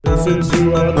Listen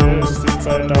to our list, it's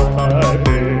our top 5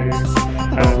 picks.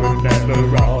 And we're never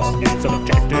wrong, it's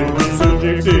objectively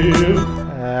subjective.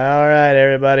 All right,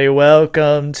 everybody,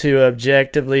 welcome to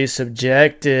Objectively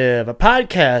Subjective, a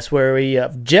podcast where we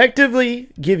objectively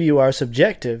give you our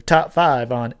subjective top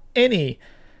 5 on any,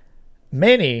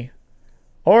 many,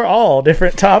 or all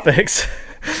different topics.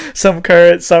 Some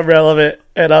current, some relevant,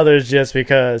 and others just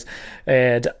because.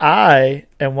 And I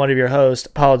am one of your hosts,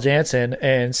 Paul Jansen,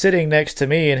 and sitting next to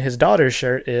me in his daughter's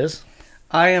shirt is...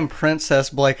 I am Princess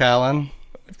Blake Allen.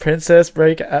 Princess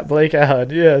Blake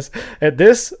Allen, yes. And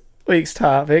this week's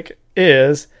topic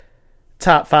is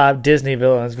top 5 Disney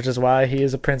villains, which is why he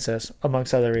is a princess,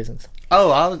 amongst other reasons.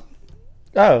 Oh,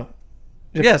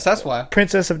 yes, that's why.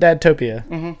 Princess of Dadtopia.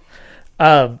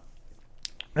 Mm-hmm.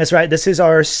 That's right. This is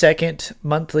our second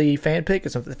monthly fan pick.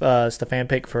 It's the fan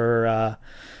pick for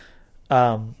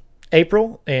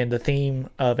April, and the theme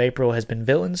of April has been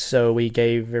villains. So we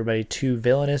gave everybody 2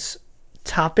 villainous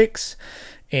topics,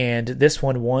 and this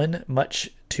one won, much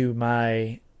to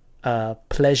my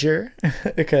pleasure,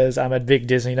 because I'm a big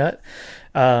Disney nut.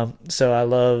 So I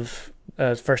love.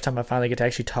 First time I finally get to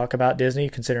actually talk about Disney,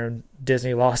 considering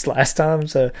Disney lost last time.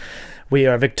 So we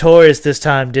are victorious this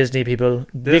time, Disney people.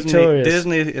 Victorious.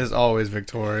 Disney is always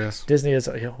victorious. Disney is,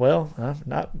 well,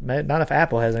 not if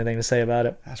Apple has anything to say about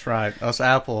it. That's right. Us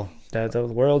Apple. The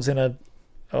world's in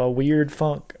a weird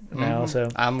funk now. So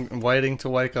I'm waiting to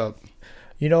wake up.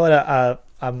 You know what?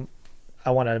 I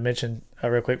want to mention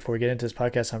real quick before we get into this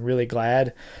podcast. I'm really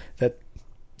glad that,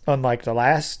 unlike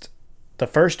the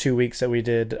first 2 weeks that we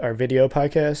did our video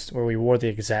podcast, where we wore the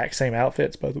exact same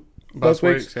outfits both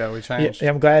weeks. Yeah, we changed. Yeah,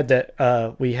 I'm glad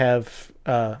that we have,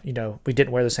 we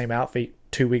didn't wear the same outfit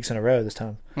 2 weeks in a row this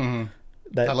time. Mm-hmm.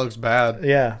 That looks bad.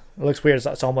 Yeah, it looks weird.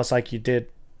 It's almost like you did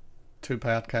 2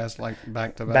 podcasts like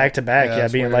back to back. Back to back, yeah,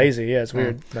 being weird. lazy. Yeah, it's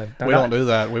weird. But we don't do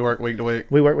that. We work week to week.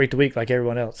 We work week to week like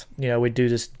everyone else. We do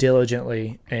this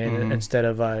diligently, and instead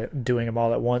of doing them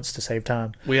all at once to save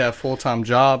time. We have full-time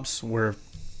jobs. We're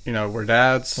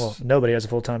dads. Well, nobody has a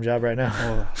full-time job right now.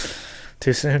 Oh.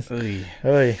 Too soon.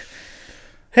 Oy.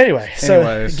 Anyway,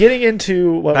 so getting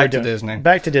into what we're doing.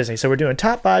 Back to Disney. So we're doing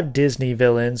top 5 Disney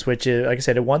villains, which is, like I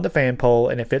said, it won the fan poll,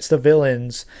 and it fits the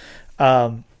villains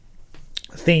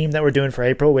theme that we're doing for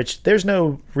April, which there's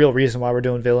no real reason why we're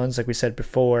doing villains, like we said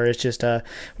before. It's just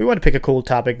we want to pick a cool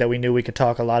topic that we knew we could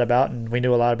talk a lot about, and we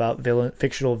knew a lot about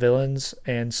fictional villains,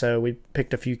 and so we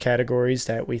picked a few categories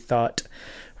that we thought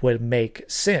would make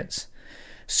sense.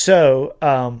 So,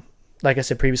 like I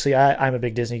said previously, I'm a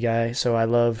big Disney guy, so I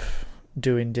love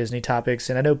doing Disney topics,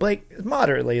 and I know Blake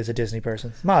moderately is a Disney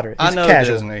person. Moderate. He's I know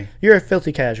casual. Disney. You're a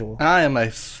filthy casual. I am a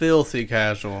filthy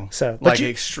casual. So,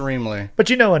 extremely. But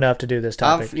you know enough to do this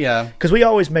topic. Yeah. Because we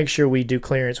always make sure we do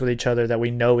clearance with each other that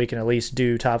we know we can at least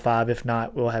do top 5. If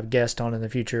not, we'll have guests on in the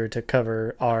future to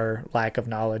cover our lack of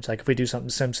knowledge. Like if we do something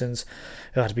Simpsons,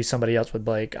 it'll have to be somebody else with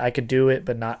Blake. I could do it,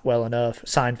 but not well enough.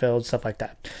 Seinfeld, stuff like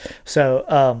that.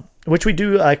 So, which we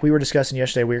do, like we were discussing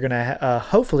yesterday, we're going to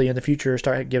hopefully in the future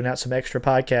start giving out some extra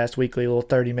podcast, weekly little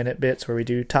 30-minute bits where we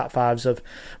do top 5s of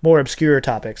more obscure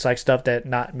topics, like stuff that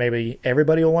not maybe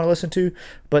everybody will want to listen to,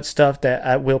 but stuff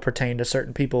that will pertain to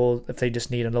certain people if they just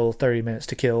need a little 30 minutes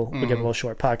to kill. We give them a little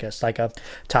short podcast, like a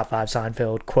top 5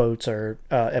 Seinfeld quotes or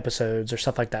episodes or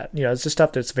stuff like that. It's just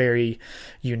stuff that's very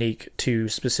unique to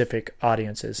specific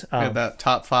audiences. That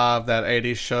top 5, that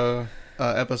 80s show.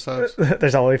 Episodes.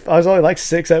 There's only like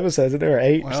 6 episodes, and there were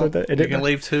 8 or something. You can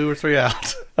leave 2 or 3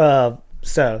 out.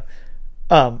 So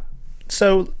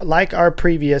like our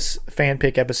previous fan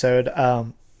pick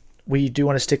episode, we do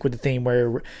want to stick with the theme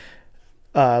where,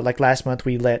 like last month,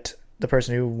 we let the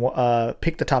person who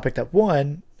picked the topic that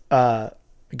won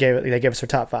gave us their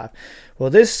top 5.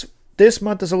 Well, this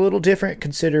month is a little different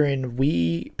considering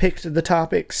we picked the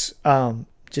topics.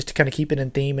 Just to kind of keep it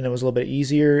in theme, and it was a little bit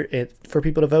easier for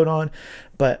people to vote on.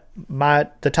 But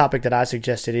the topic that I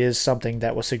suggested is something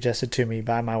that was suggested to me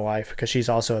by my wife, because she's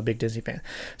also a big Disney fan.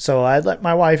 So I let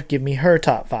my wife give me her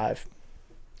top 5.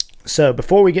 So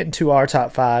before we get into our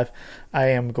top 5, I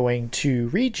am going to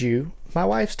read you my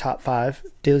wife's top 5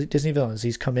 Disney villains.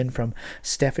 These come in from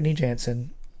Stephanie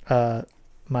Jansen,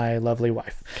 my lovely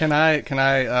wife. Can I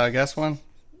guess one?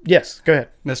 Yes, go ahead.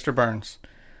 Mr. Burns.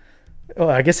 Well,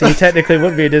 I guess he technically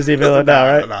would be a Disney villain now,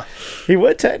 right? No. He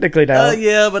would technically now.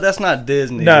 Yeah, but that's not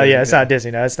Disney. No, yeah, it's not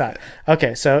Disney. No, it's not.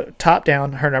 Okay, so top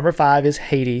down, her number 5 is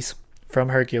Hades from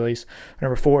Hercules. Her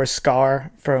number 4 is Scar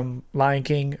from Lion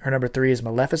King. Her number 3 is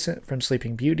Maleficent from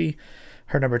Sleeping Beauty.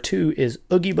 Her number 2 is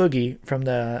Oogie Boogie from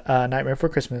the Nightmare Before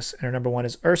Christmas. And her number 1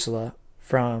 is Ursula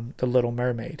from The Little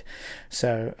Mermaid.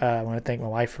 So I want to thank my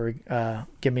wife for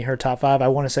giving me her top 5. I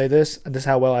want to say this is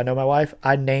how well I know my wife.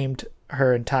 I named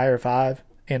her entire 5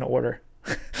 in order.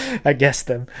 I guessed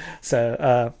them.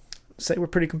 So say we're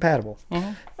pretty compatible.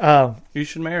 Mm-hmm. You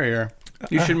should marry her.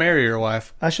 You should marry your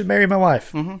wife. I should marry my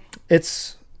wife. Mm-hmm.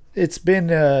 It's been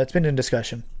in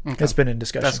discussion. Okay. It's been in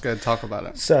discussion. That's good. Talk about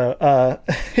it. So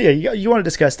yeah, you want to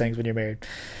discuss things when you're married.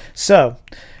 So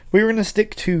we were going to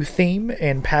stick to theme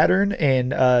and pattern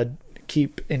and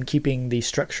keeping the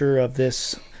structure of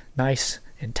this nice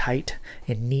and tight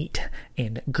and neat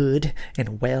and good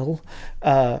and well.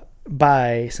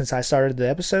 Since I started the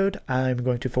episode, I'm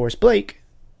going to force Blake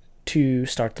to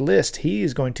start the list. He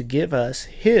is going to give us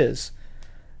his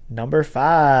number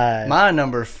 5. My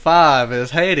number 5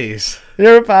 is Hades.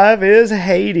 Number 5 is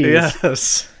Hades.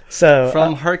 Yes. So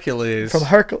from Hercules. From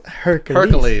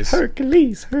Hercules.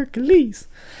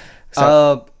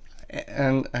 So,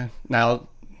 and now,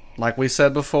 like we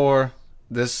said before,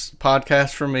 this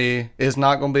podcast for me is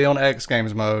not going to be on X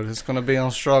Games mode. It's going to be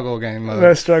on struggle game mode.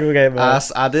 No struggle game mode.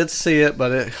 I did see it,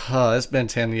 but it's been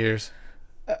 10 years.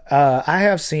 I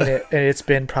have seen it, and it's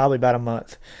been probably about a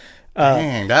month.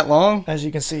 Dang, that long? As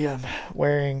you can see, I'm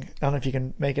wearing, I don't know if you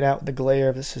can make it out in the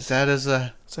glare. It's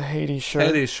a Hades shirt.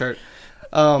 Hades shirt.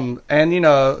 And,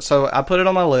 so I put it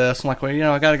on my list. I'm like, well,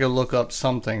 I got to go look up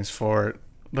some things for it.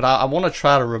 But I want to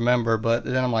try to remember, but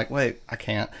then I'm like, wait, I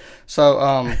can't. So,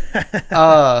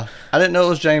 I didn't know it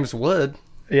was James Wood.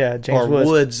 Yeah, James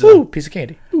Woods. Ooh, piece of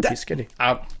candy. Piece of candy.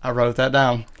 I wrote that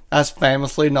down. That's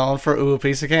famously known for a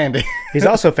piece of candy. He's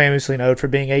also famously known for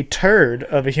being a turd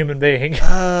of a human being.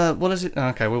 What is it?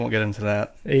 Okay, we won't get into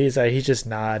that. He's just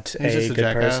not a good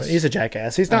jackass. person. He's a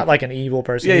jackass. He's not like an evil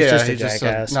person. Yeah, he's just a he's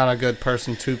jackass. not a good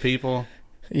person to people.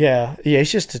 Yeah,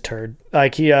 he's just a turd.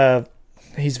 Like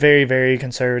he's very, very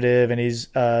conservative, and he's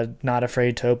not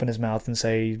afraid to open his mouth and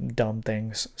say dumb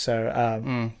things.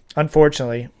 So,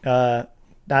 unfortunately, not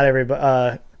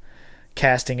everybody.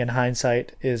 Casting in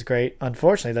hindsight is great.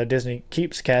 Unfortunately, though, Disney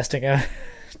keeps casting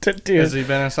to do. Has he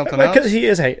been in something else? Because he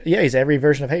is he's every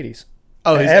version of Hades.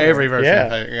 Oh, he's every version yeah.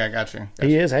 of Hades. Yeah, got you.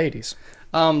 He is Hades.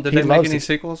 Did they make any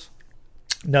sequels?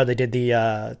 No, they did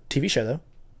the TV show, though.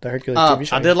 The Hercules TV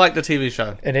show. I did like the TV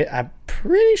show. And I'm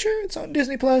pretty sure it's on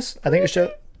Disney Plus. I think the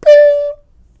show.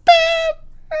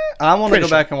 I want to go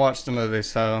back and watch the movie,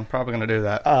 so I'm probably going to do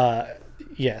that.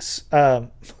 Yes.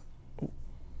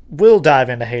 We'll dive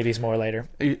into Hades more later.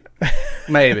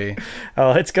 Maybe.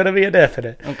 Oh, it's going to be a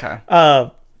definite. Okay.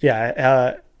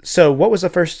 Yeah. So when's the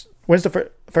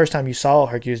first time you saw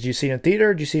Hercules? Did you see it in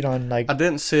theater? Did you see it on I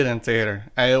didn't see it in theater.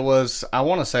 I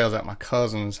want to say it was at my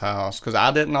cousin's house because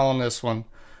I didn't own this one.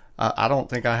 I don't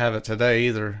think I have it today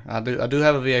either. I do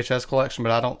have a VHS collection,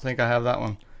 but I don't think I have that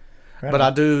one. Right. But I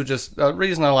do the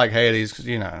reason I like Hades because,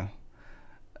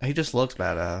 he just looks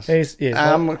badass.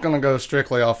 I'm going to go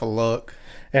strictly off of look.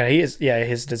 Yeah, he is. Yeah,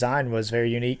 his design was very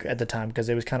unique at the time because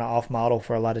it was kind of off model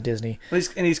for a lot of Disney.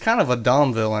 He's kind of a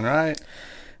dumb villain, right?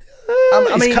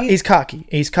 He's cocky.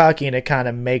 He's cocky, and it kind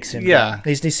of makes him. Yeah,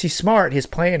 he's smart. His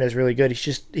plan is really good.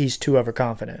 He's too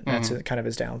overconfident. That's kind of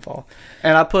his downfall.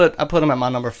 And I put him at my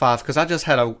number 5 because I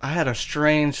had a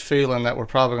strange feeling that we're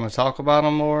probably going to talk about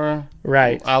him more.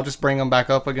 Right. I'll just bring him back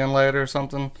up again later or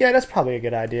something. Yeah, that's probably a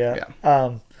good idea.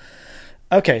 Yeah.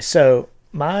 Okay, so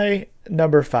my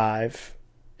number 5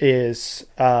 is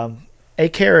a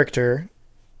character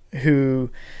who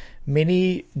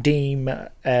many deem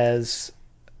as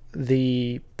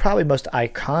the probably most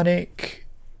iconic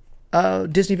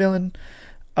Disney villain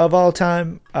of all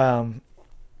time,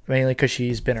 mainly because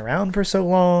she's been around for so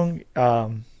long.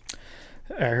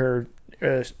 Her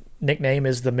nickname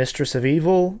is the Mistress of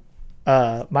Evil.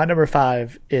 My number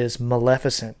 5 is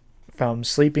Maleficent from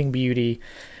Sleeping Beauty,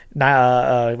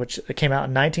 which came out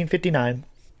in 1959.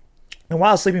 And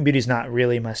while Sleeping Beauty is not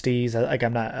really my steez,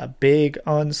 I'm not big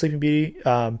on Sleeping Beauty.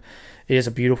 It is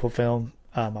a beautiful film.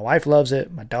 My wife loves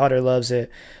it. My daughter loves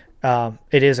it.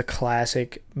 It is a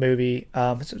classic movie.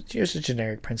 It's just a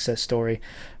generic princess story,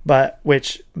 but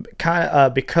which kind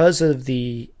of because of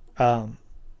the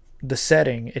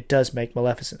setting, it does make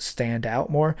Maleficent stand out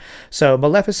more. So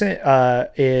Maleficent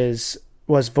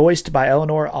was voiced by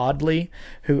Eleanor Audley,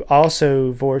 who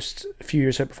also voiced a few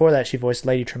years before that. She voiced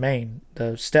Lady Tremaine,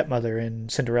 the stepmother in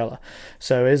Cinderella.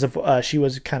 So she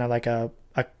was kind of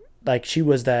like she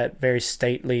was that very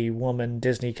stately woman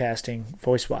Disney casting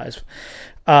voice wise.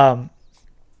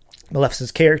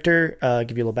 Maleficent's character,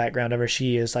 give you a little background of her.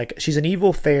 She's an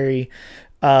evil fairy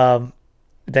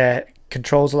that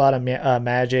controls a lot of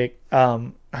magic.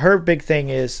 Her big thing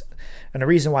is And the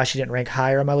reason why she didn't rank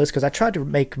higher on my list, because I tried to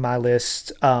make my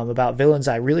list about villains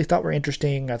I really thought were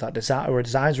interesting. I thought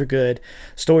designs were good,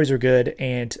 stories were good,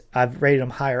 and I've rated them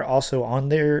higher also on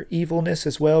their evilness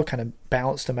as well, kind of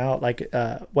balanced them out, like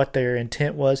what their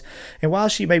intent was. And while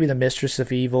she may be the mistress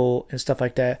of evil and stuff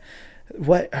like that,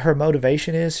 what her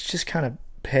motivation is just kind of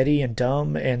petty and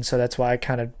dumb, and so that's why I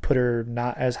kind of put her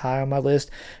not as high on my list.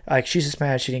 Like, she's just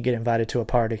mad she didn't get invited to a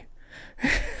party.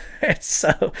 And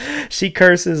so she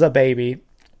curses a baby,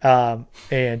 and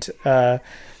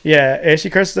she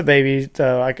curses a baby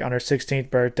like on her 16th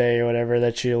birthday or whatever,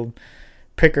 that she'll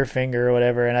pick her finger or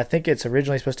whatever. And I think it's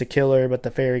originally supposed to kill her, but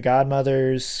the fairy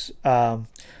godmothers,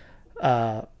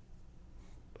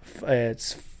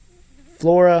 it's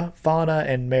Flora, Fauna,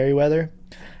 and Merryweather,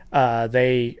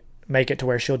 they make it to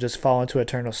where she'll just fall into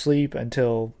eternal sleep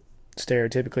until,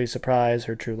 stereotypically, surprise,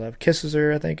 her true love kisses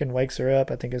her, I think, and wakes her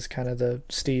up. I think is kind of the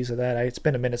steez of that. It's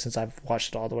been a minute since I've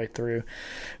watched it all the way through,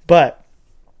 but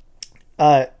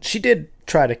she did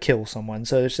try to kill someone,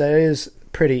 so that is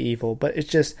pretty evil. But it's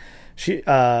just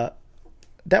that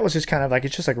was just kind of like,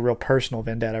 it's just like a real personal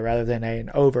vendetta rather than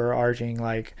an overarching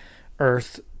like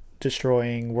earth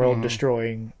destroying, world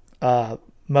destroying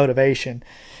motivation.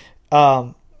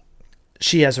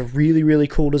 She has a really, really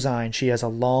cool design. She has a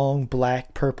long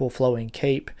black, purple flowing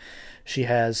cape. She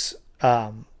has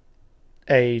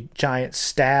a giant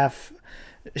staff.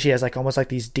 She has like almost like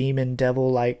these demon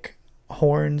devil like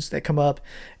horns that come up.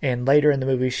 And later in the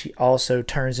movie, she also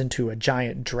turns into a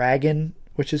giant dragon,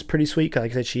 which is pretty sweet. Like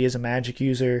I said, she is a magic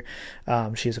user.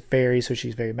 She is a fairy, so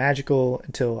she's very magical.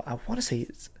 Until I want to say,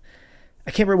 I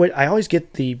can't remember what. I always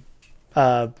get the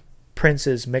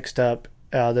princes mixed up.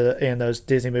 In those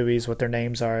Disney movies, what their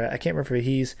names are. I can't remember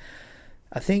if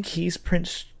I think he's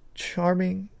Prince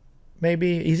Charming,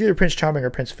 maybe. He's either Prince Charming or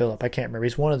Prince Philip. I can't remember.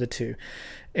 He's one of the two.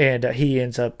 And he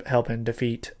ends up helping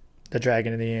defeat the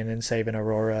dragon in the end and saving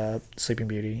Aurora, Sleeping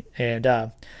Beauty.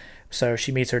 And so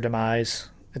she meets her demise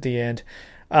at the end.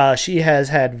 She has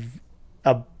had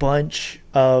a bunch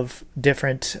of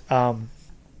different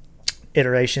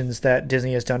iterations that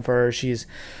Disney has done for her. She's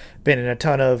been in a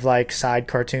ton of like side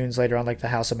cartoons later on, like the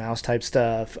House of Mouse type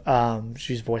stuff.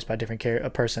 She's voiced by a different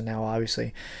person now,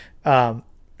 obviously.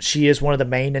 She is one of the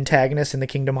main antagonists in the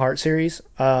Kingdom Hearts series.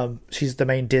 She's the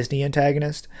main Disney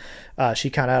antagonist.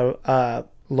 She kind of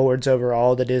lords over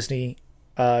all the Disney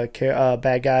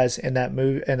bad guys in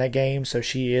that game. So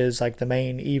she is like the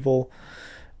main evil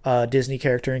Disney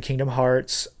character in Kingdom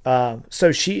Hearts.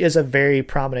 So she is a very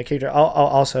prominent character.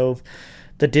 Also,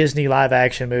 the Disney live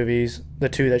action movies, the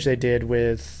two that they did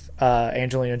with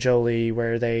Angelina Jolie,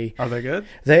 where are they good?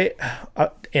 They,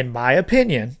 in my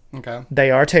opinion, okay, they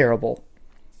are terrible.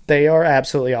 They are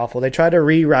absolutely awful. They try to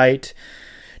rewrite.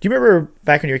 Do you remember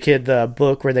back when you were a kid, the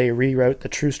book where they rewrote the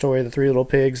true story of the Three Little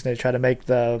Pigs, and they try to make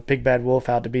the big bad wolf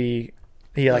out to be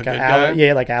like like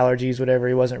allergies, whatever.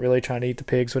 He wasn't really trying to eat the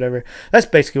pigs, whatever. That's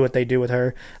basically what they do with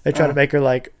her. They try to make her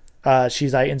like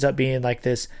she's like ends up being like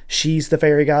this. She's the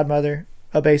fairy godmother.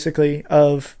 Basically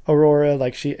of Aurora,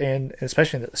 like and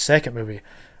especially in the second movie.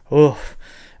 Oof,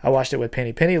 I watched it with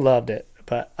Penny. Penny loved it,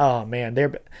 but oh man,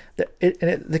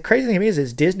 the crazy thing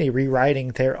is Disney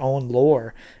rewriting their own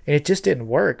lore, and it just didn't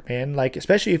work, man. Like,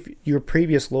 especially if your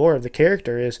previous lore of the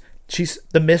character is she's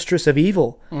the mistress of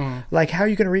evil. Like, how are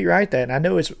you going to rewrite that? And I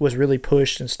know it was really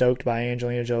pushed and stoked by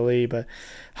Angelina Jolie, but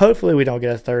hopefully we don't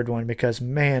get a third one, because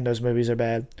man, those movies are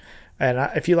bad. And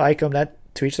if you like them, that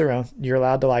to each their own. You're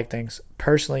allowed to like things.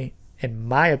 Personally, in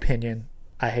my opinion,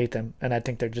 I hate them, and I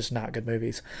think they're just not good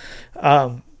movies.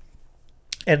 And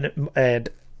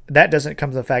that doesn't come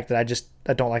to the fact that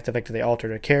I don't like the fact that they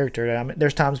altered a character. I mean,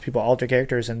 there's times people alter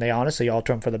characters and they honestly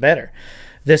alter them for the better.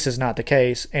 This is not the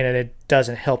case, and it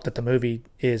doesn't help that the movie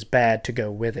is bad to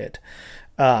go with it.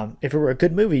 If it were a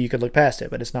good movie, you could look past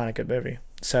it, but it's not a good movie.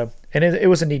 So, and it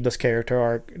was a needless character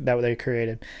arc that they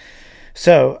created.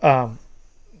 So,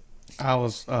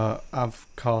 I've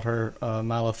called her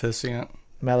Maleficent.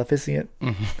 Maleficent,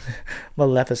 Mm-hmm.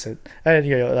 Maleficent,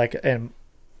 and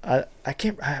I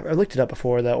looked it up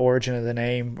before, the origin of the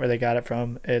name, where they got it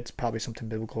from. It's probably something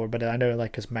biblical, but I know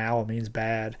like because mal means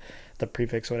bad, the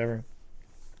prefix or whatever.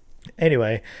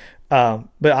 Anyway, but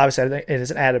obviously I think it is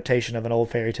an adaptation of an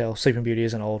old fairy tale. Sleeping Beauty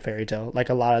is an old fairy tale. Like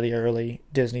a lot of the early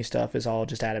Disney stuff is all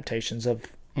just adaptations of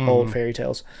old fairy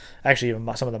tales. Actually,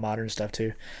 even some of the modern stuff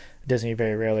too. Disney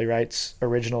very rarely writes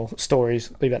original stories.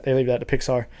 They leave that to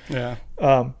Pixar. Yeah.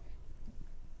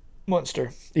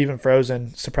 Monster, even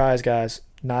Frozen, surprise guys,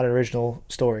 not an original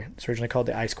story. It's originally called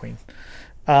The Ice Queen.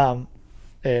 And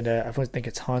I think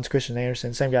it's Hans Christian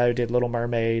Andersen, same guy who did Little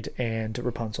Mermaid and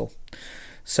Rapunzel.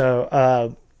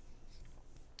 So,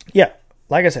 yeah,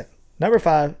 like I said, Number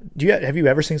 5. Have you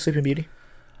ever seen Sleeping Beauty?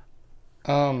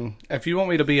 If you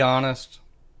want me to be honest,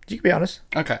 You can be honest.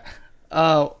 okay.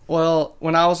 Well,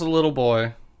 when I was a little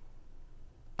boy,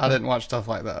 I didn't watch stuff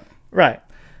like that. Right.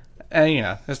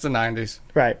 And it's the 90s.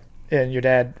 Right. And your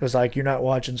dad was like, "You're not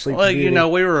watching Sleeping Well, Beauty."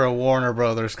 we were a Warner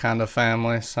Brothers kind of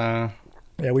family, so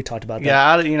Yeah, we talked about that.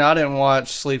 yeah, I didn't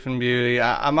watch Sleeping Beauty.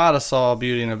 I might have saw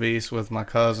Beauty and the Beast with my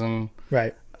cousin.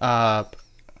 Right. I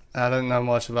didn't know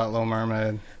much about Little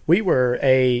Mermaid. We were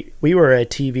a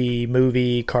TV,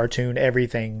 movie, cartoon,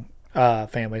 everything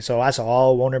family. So I saw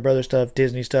all Warner Brothers stuff,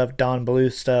 Disney stuff, Don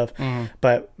Bluth stuff,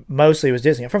 but mostly it was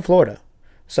Disney. I'm from Florida,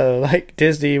 so like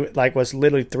Disney was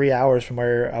literally 3 hours from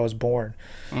where I was born.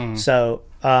 So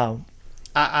I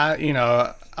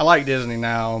like Disney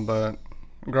now, but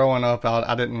growing up,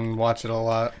 I didn't watch it a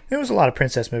lot. there was a lot of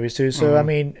princess movies too. So I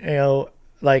mean,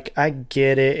 I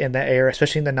get it in that era,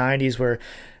 especially in the 90s where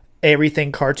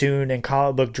everything cartoon and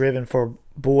comic book driven for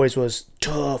boys was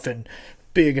tough and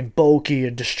big and bulky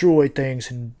and destroy things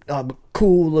and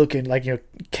cool looking,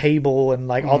 Cable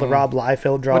and all the Rob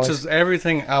Liefeld drawings. Which is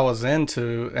everything I was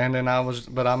into, and then I'm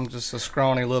just a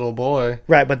scrawny little boy.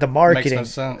 Right, but the marketing,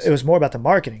 Makes no sense. it was more about the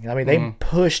marketing. I mean, they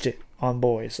pushed it on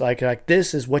boys. Like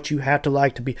this is what you have to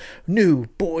like to be new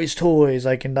boys' toys.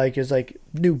 It's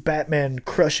new Batman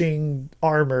crushing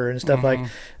armor and stuff.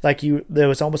 There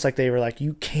was almost like they were like,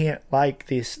 you can't like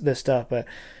this stuff. But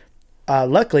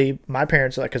luckily, my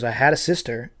parents, because I had a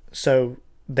sister, so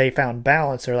they found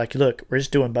balance. They're like, look, we're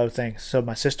just doing both things. So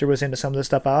my sister was into some of the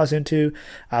stuff I was into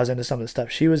some of the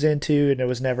stuff she was into, and it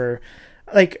was never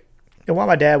while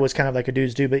my dad was kind of like a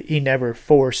dude's dude, but he never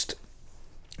forced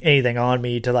anything on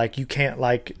me to you can't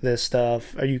like this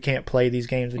stuff or you can't play these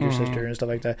games with your sister and stuff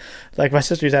like that. Like my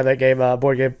sister used to have that game,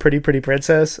 board game, Pretty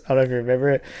Princess. I don't know if you remember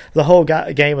it. The whole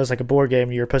game was like a board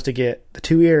game. You were supposed to get the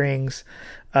 2 earrings,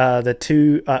 the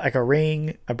 2 a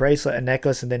ring, a bracelet, a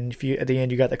necklace, and then at the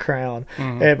end you got the crown.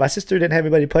 And my sister didn't have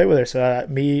anybody to play with her, so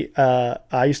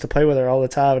I used to play with her all the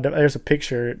time. There's a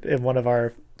picture in one of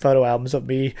our photo albums of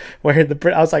me wearing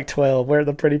I was like 12, wearing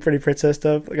the Pretty Princess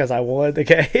stuff because I won the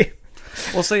game.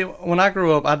 Well, see, when I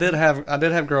grew up, I did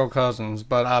have girl cousins,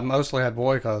 but I mostly had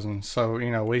boy cousins. So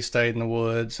we stayed in the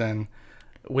woods, and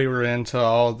we were into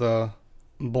all the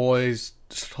boys'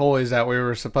 toys that we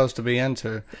were supposed to be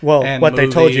into. Well, and what movies,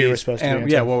 they told you were supposed to be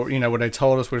into. Yeah, well, what they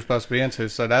told us we were supposed to be into.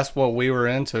 So that's what we were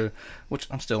into, which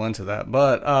I'm still into that.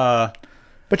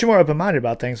 But you're more open-minded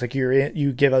about things. Like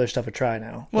you give other stuff a try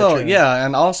now. Well, yeah,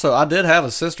 and also I did have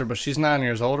a sister, but she's 9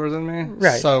 years older than me.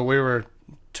 Right. So we were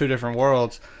 2 different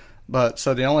worlds. But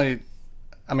so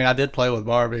I did play with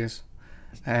Barbies,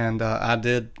 and I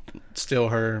did steal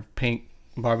her pink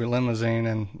Barbie limousine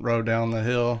and rode down the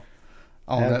hill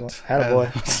on it.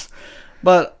 Attaboy.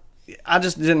 But I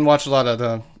just didn't watch a lot of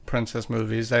the princess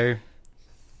movies. They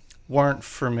weren't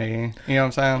for me. You know what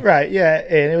I'm saying? Right, yeah,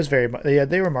 and it was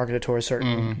they were marketed to a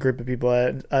certain group of people,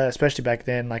 especially back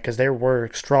then, because there were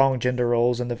strong gender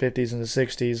roles in the 50s and the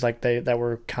 60s, that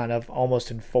were kind of almost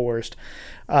enforced.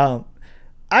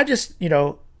 I just,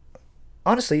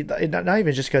 honestly, not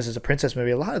even just because it's a princess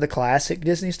movie, a lot of the classic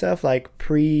Disney stuff, like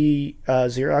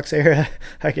pre-Xerox era,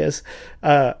 I guess,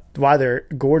 why they're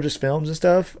gorgeous films and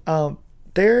stuff,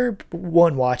 they're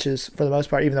one watches for the most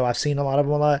part, even though I've seen a lot of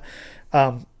them a lot,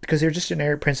 because they're just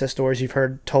generic princess stories you've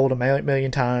heard told a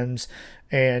million times,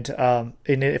 and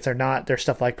if they're not, there's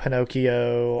stuff like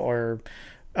Pinocchio or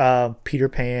Peter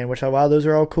Pan, which, while those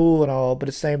are all cool and all, but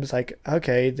it's the same as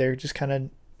okay, they're just kind of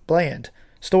bland.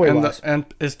 Story-wise. And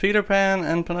is Peter Pan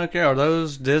and Pinocchio, are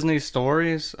those Disney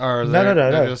stories? Or No.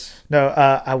 No,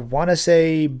 I want to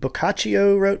say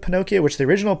Boccaccio wrote Pinocchio, which the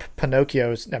original Pinocchio,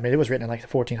 it was written in the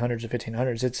 1400s or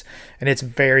 1500s. It's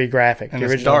very graphic. And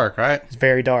it's dark, right? It's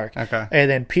very dark. Okay.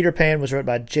 And then Peter Pan was wrote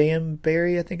by J.M.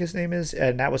 Barrie, I think his name is,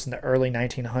 and that was in the early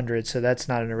 1900s, so that's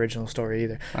not an original story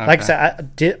either. Okay. Like I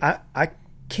said, I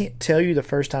can't tell you the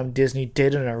first time Disney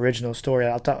did an original story.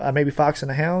 I'll talk, maybe Fox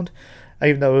and the Hound.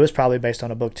 Even though it was probably based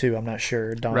on a book too, I'm not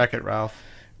sure. Wreck-It Ralph.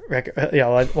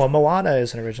 Well, Moana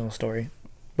is an original story,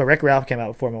 but Wreck-It Ralph came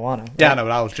out before Moana. Right? Yeah, I know,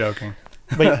 but I was joking.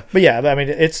 but yeah,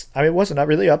 it wasn't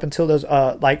really up until those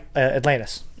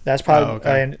Atlantis. That's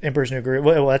probably Emperor's New Groove.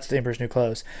 Well, that's the Emperor's New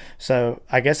Clothes. So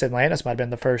I guess Atlantis might have been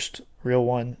the first real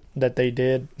one that they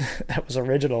did that was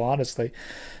original, honestly.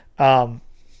 But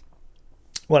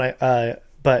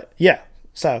yeah,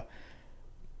 so.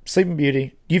 Sleeping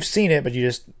Beauty, you've seen it, but you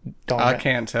just don't. I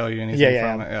can't tell you anything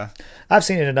from it. Yeah, I've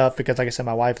seen it enough because, like I said,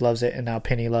 my wife loves it, and now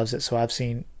Penny loves it. So I've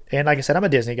seen, and like I said, I'm a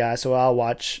Disney guy, so I'll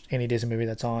watch any Disney movie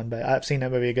that's on. But I've seen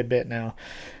that movie a good bit now.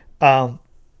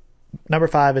 Number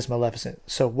 5 is Maleficent.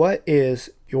 So what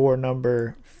is your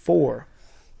number 4?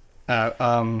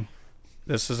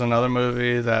 This is another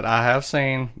movie that I have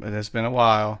seen, but it's been a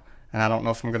while, and I don't know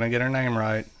if I'm going to get her name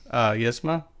right.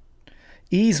 Yzma?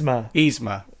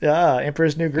 Yzma.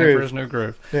 Emperor's New Groove. Emperor's New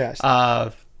Groove. Yes.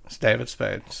 It's David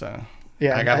Spade, so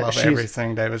Yeah, I gotta love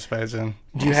everything David Spade's in.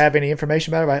 Do you have any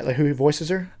information about her, like who voices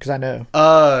her? Because I know.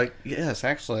 Yes,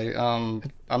 actually. I'm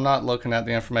not looking at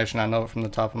the information. I know it from the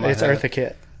top of my head. It's Eartha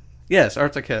Kitt. Yes,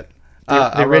 Eartha Kitt.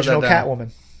 The original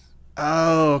Catwoman.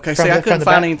 Oh, okay. See, I couldn't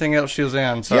find anything else she was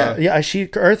in. So. Yeah.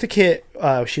 Eartha Kitt.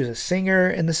 She was a singer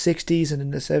in the '60s and in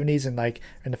the '70s and like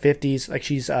in the '50s. Like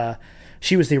she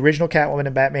was the original Catwoman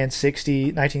in Batman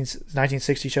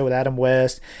 1960 show with Adam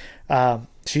West.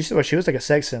 She was like a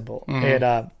sex symbol,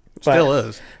 and still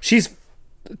is.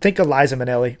 Think of Liza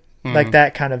Minnelli, like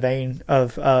that kind of vein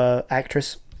of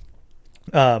actress.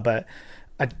 But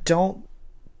I don't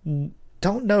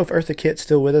know if Eartha Kitt's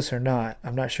still with us or not.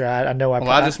 I'm not sure. I know.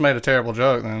 I just made a terrible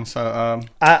joke then. So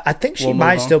I think she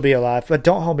might still be alive, but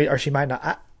don't hold me, or she might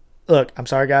not. Look, I'm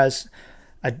sorry, guys.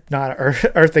 I'm not an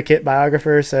Eartha Kitt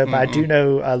biographer, so but I do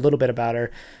know a little bit about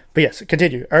her. But yes,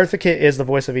 continue. Eartha Kitt is the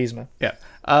voice of Yzma. Yeah.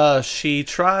 She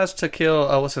tries to kill,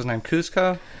 what's his name?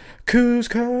 Kuzco,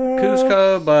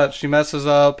 Kuzco, but she messes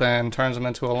up and turns him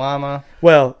into a llama.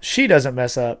 Well, she doesn't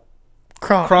mess up.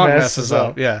 Kronk messes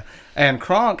up. Yeah. And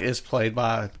Kronk is played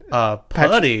by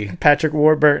Putty. Patrick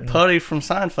Warburton. Putty from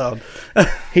Seinfeld.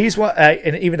 He's what,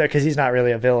 and even though, because he's not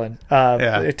really a villain,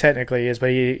 it technically is, but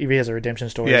he has a redemption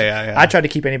story. Yeah. I try to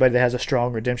keep anybody that has a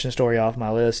strong redemption story off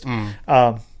my list.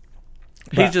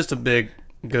 He's just a big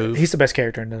goof. He's the best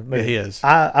character in the movie. Yeah, he is.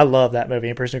 I love that movie,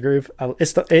 Emperor's New Groove.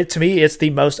 To me, it's the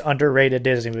most underrated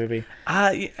Disney movie.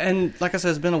 And like I said,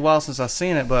 it's been a while since I've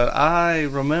seen it, but I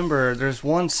remember there's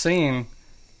one scene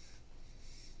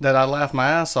that I laughed my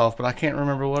ass off, but I can't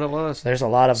remember what it was. There's a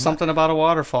lot of something about a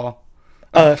waterfall.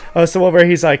 It's the one where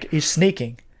he's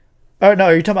sneaking. Oh no,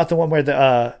 you're talking about the one where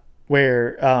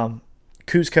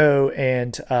Kuzco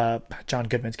and John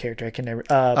Goodman's character, I can never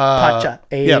Pacha.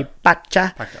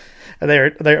 Are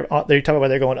they talking about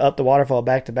they're going up the waterfall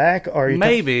back to back, or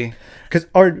maybe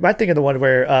or am I thinking of the one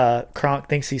where Kronk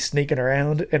thinks he's sneaking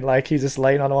around and like he's just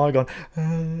laying on the wall going.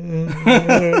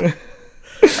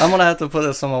 I'm gonna have to put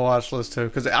this on my watch list too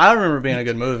because I remember being a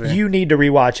good movie. You need to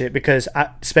rewatch it because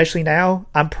especially now,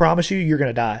 I promise you're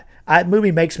gonna die. That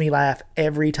movie makes me laugh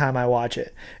every time I watch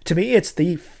it. To me, it's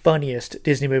the funniest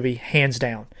Disney movie, hands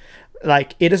down.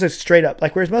 Like, it is a straight up,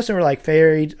 like, whereas most of them are like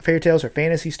fairy tales or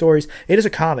fantasy stories, it is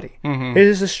a comedy. It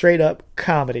is a straight up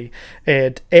comedy.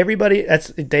 And everybody, that's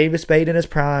David Spade in his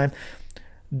prime.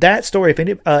 That story, if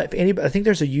anybody, I think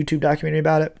there's a YouTube documentary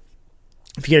about it.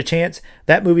 If you get a chance,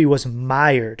 that movie was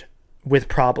mired with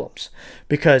problems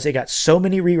because it got so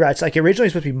many rewrites. Like, originally it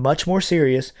was supposed to be much more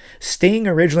serious. Sting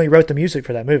originally wrote the music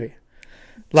for that movie.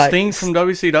 Sting from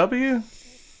WCW?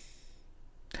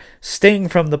 Sting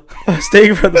from the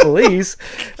Police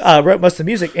wrote most of the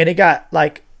music, and it got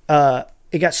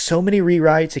so many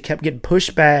rewrites. It kept getting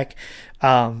pushed back,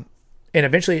 and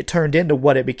eventually it turned into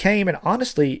what it became. And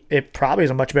honestly, it probably is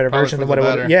a much better version than what it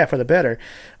was. Yeah, for the better.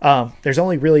 There's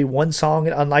only really one song.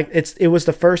 Unlike it was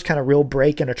the first kind of real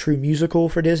break in a true musical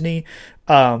for Disney.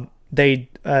 They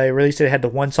released it. It had the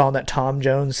one song that Tom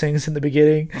Jones sings in the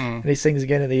beginning, and he sings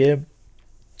again in the end.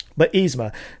 But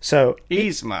Yzma. So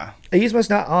Yzma's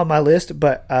not on my list,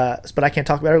 but I can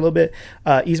talk about her a little bit.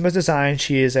 Yzma's design.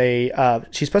 She's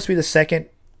supposed to be the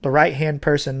right hand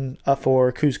person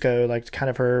for Kuzco, like kind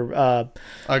of her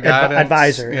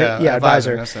advisor.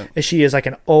 Advisor. She is like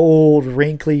an old,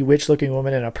 wrinkly, witch looking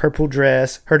woman in a purple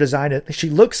dress. Her design. She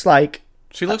looks like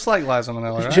Liza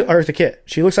Minnelli, right? Eartha Kitt.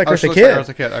 She looks like Eartha Kitt. Like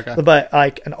Eartha Kitt, okay. But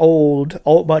like an old,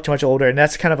 much older, and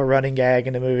that's kind of a running gag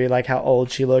in the movie, like how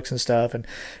old she looks and stuff. And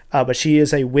but she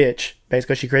is a witch.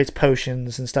 Basically, she creates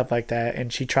potions and stuff like that,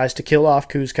 and she tries to kill off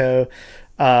Kuzco,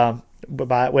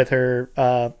 with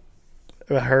her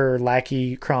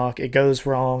lackey Kronk. It goes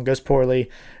wrong, goes poorly,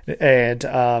 and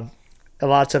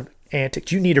lots of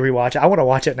antics. You need to rewatch it. I want to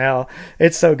watch it now.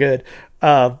 It's so good.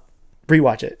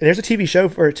 Rewatch it. There's a TV show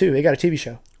for it too. They got a TV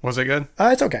show. Was it good?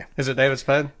 It's okay. Is it David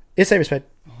Spade? It's David Spade.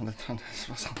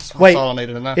 That's Wait, all I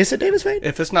needed to know. Is it David Spade?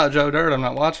 If it's not Joe Dirt, I'm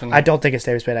not watching it. I don't think it's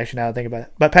David Spade, actually, now that I think about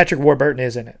it. But Patrick Warburton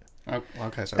is in it. Oh,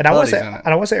 okay, so and I want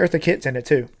to say Eartha Kitt's in it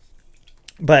too.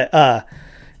 But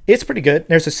it's pretty good.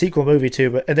 There's a sequel movie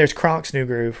too, and there's Kronk's New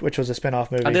Groove, which was a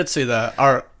spinoff movie. I did see that.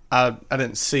 I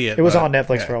didn't see it. It was on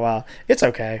Netflix for a while. It's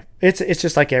okay. It's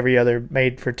just like every other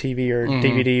made for TV or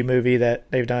DVD movie that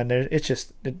they've done.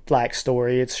 It lacks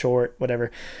story. It's short,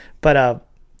 whatever. But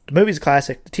the movie's a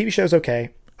classic. The TV show's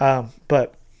okay.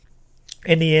 But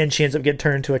in the end, she ends up getting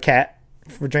turned into a cat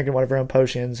for drinking one of her own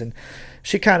potions, and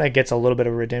she kind of gets a little bit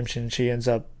of redemption. She ends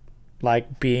up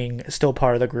like being still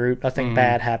part of the group. Nothing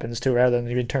bad happens to her other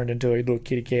than being turned into a little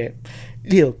kitty cat.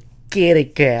 Little kitty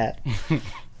cat.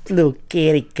 Little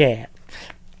kitty cat.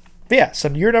 But yeah, so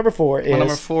your number 4 is... My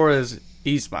number 4 is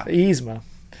Yzma. Yzma.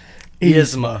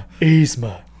 Yzma.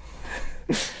 Yzma.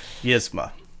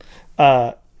 Yzma.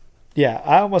 Yeah,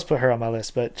 I almost put her on my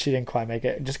list, but she didn't quite make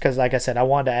it. Just because, like I said, I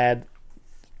wanted to add...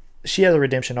 She has a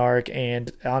redemption arc,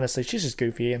 and honestly, she's just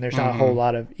goofy, and there's not a whole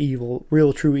lot of evil,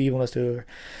 real, true evilness to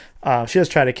her. She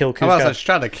just tried to kill Kuzco. How about she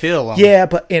tried to kill him? Yeah,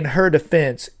 but in her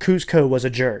defense, Kuzco was a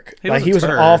jerk. He was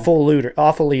an awful leader too.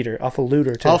 Awful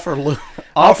looter.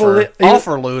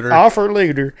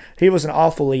 He was an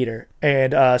awful leader,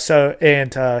 and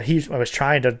he was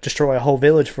trying to destroy a whole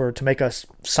village to make a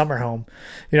summer home.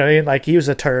 You know what I mean? Like, he was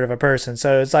a turd of a person.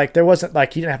 So it's like there wasn't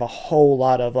like he didn't have a whole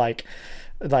lot of like,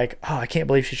 oh, I can't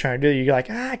believe she's trying to do it. You're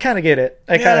like, I kind of get it.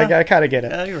 I kind of get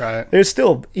it. Yeah, you're right. It's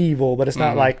still evil, but it's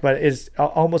not but it's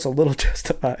almost a little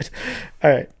justified. All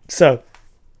right. So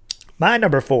my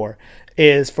number 4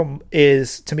 is from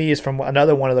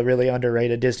another one of the really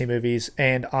underrated Disney movies.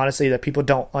 And honestly, that people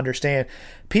don't understand.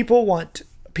 People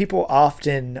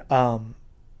often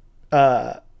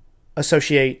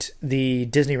associate the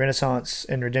Disney Renaissance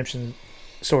and redemption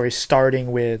stories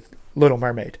starting with Little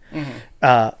Mermaid.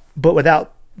 But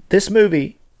without this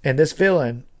movie and this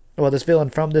villain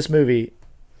from this movie,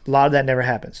 a lot of that never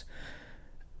happens.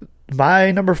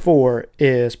 My number 4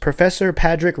 is Professor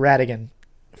Patrick Rattigan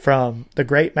from The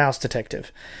Great Mouse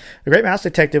Detective. The Great Mouse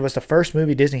Detective was the first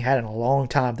movie Disney had in a long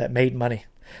time that made money.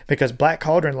 Because Black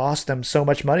Cauldron lost them so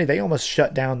much money, they almost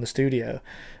shut down the studio.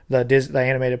 The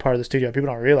animated part of the studio. People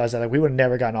don't realize that. Like, we would have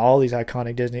never gotten all these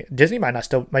iconic Disney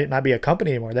might not be a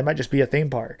company anymore. They might just be a theme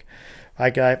park.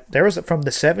 Like, there was, from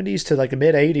the 70s to like the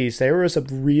mid 80s, there was a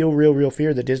real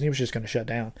fear that Disney was just going to shut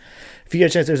down. If you get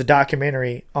a chance, there's a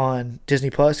documentary on Disney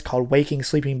Plus called Waking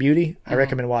Sleeping Beauty. I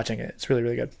recommend watching it. It's really,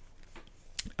 really good.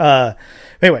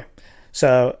 Anyway,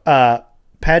 so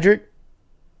Patrick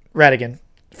Rattigan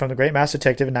from The Great Mouse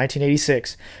Detective in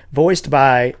 1986, voiced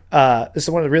by this is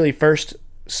one of the really first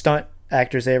stunt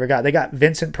actors they ever got. They got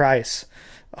Vincent Price,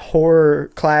 a horror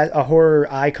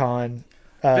icon.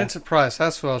 Vincent Price,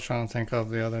 that's what I was trying to think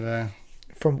of the other day.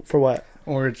 For what?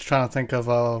 Or it's trying to think of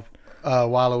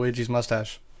Waluigi's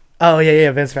mustache. Oh,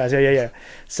 yeah, Vincent Price. Yeah.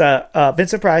 So,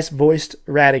 Vincent Price voiced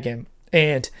Rattigan.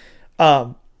 And,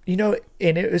 and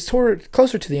it was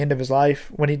closer to the end of his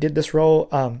life when he did this role.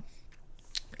 And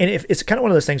it's kind of one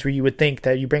of those things where you would think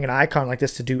that you bring an icon like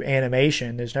this to do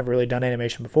animation. There's never really done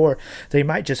animation before. They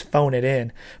might just phone it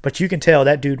in. But you can tell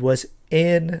that dude was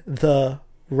in the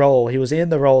role. He was in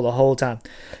the role the whole time.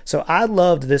 So I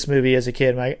loved this movie as a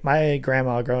kid. My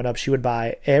grandma growing up, she would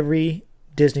buy every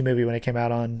Disney movie when it came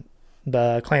out on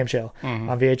the clamshell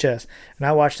on VHS, and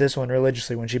I watched this one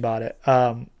religiously when she bought it.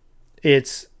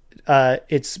 It's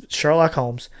Sherlock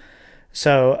Holmes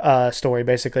story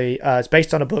basically. It's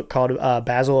based on a book called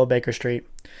Basil of Baker Street.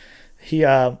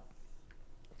 The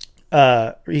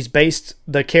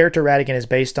character Rattigan is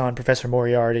based on Professor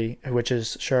Moriarty, which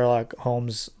is Sherlock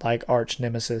Holmes' like arch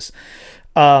nemesis.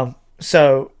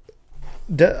 So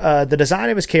the design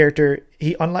of his character,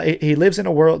 he lives in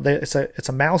a world that it's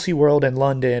a mousy world in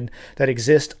London that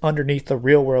exists underneath the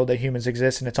real world that humans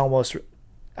exist, and it's almost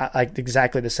like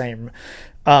exactly the same.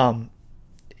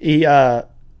 He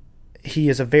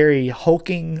is a very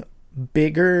hulking,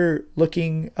 bigger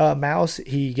looking mouse.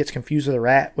 He gets confused with a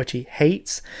rat, which he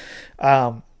hates,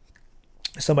 so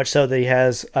much so that he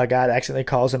has a guy that accidentally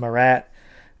calls him a rat,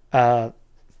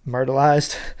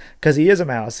 myrtleized, because he is a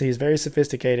mouse. He's very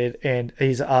sophisticated, and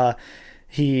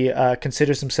he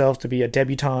considers himself to be a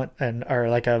debutante or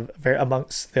like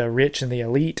amongst the rich and the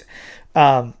elite,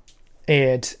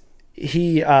 and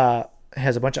he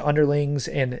has a bunch of underlings,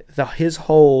 and his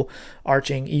whole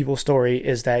arching evil story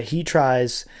is that he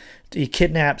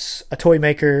kidnaps a toy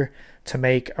maker to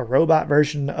make a robot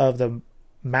version of the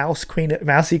mousy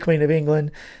queen of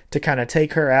England to kind of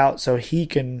take her out so he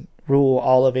can rule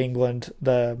all of England,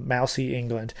 the mousy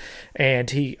England. And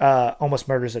he almost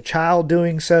murders a child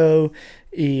doing so.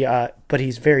 But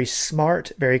he's very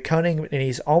smart, very cunning, and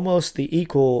he's almost the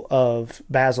equal of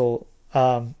Basil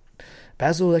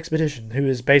Expedition, who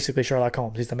is basically Sherlock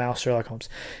Holmes. He's the mouse Sherlock Holmes.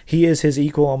 He is his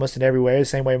equal almost in every way, the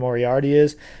same way Moriarty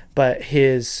is, but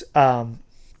his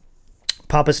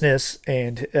pompousness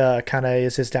and kind of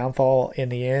is his downfall in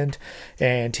the end.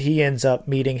 And he ends up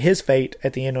meeting his fate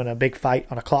at the end on a big fight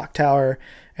on a clock tower.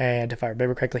 And if I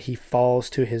remember correctly, he falls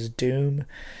to his doom.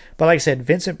 But like I said,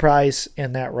 Vincent Price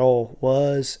in that role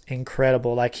was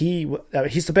incredible. Like he's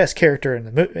the best character in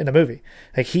the movie.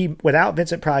 Like without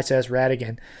Vincent Price as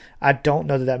Ratigan, I don't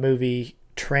know that movie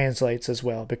translates as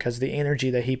well, because the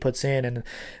energy that he puts in, and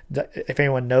if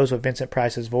anyone knows what Vincent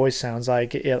Price's voice sounds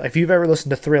like, if you've ever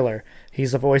listened to Thriller,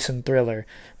 he's the voice in Thriller.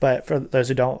 But for those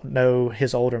who don't know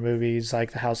his older movies,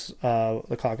 like the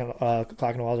Clock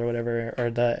on the Walls or whatever, or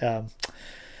the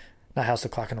not House, the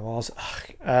Clock on the Walls,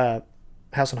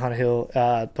 House on Haunted Hill,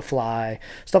 The Fly,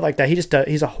 stuff like that.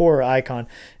 He's a horror icon.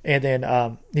 And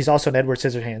then he's also in Edward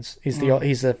Scissorhands.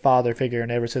 He's the father figure in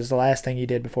Edward Scissorhands, the last thing he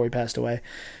did before he passed away.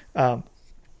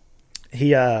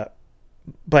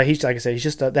 But he's, like I said, he's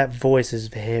just that voice is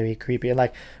very creepy. And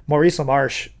like Maurice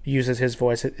LaMarche uses his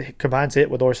voice, it combines it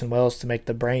with Orson Welles to make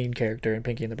the Brain character in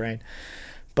Pinky and the Brain.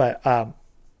 But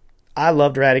I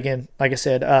loved Ratigan. Like I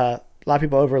said, a lot of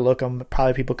people overlook him.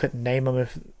 Probably people couldn't name him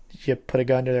if you put a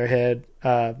gun to their head.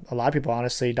 A lot of people,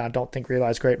 honestly, I don't think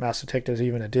realize Great Mouse Detective is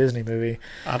even a Disney movie.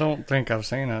 I don't think I've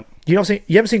seen it. You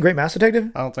haven't seen Great Mouse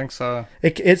Detective? I don't think so.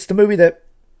 It's the movie that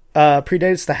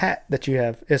predates The Hat that you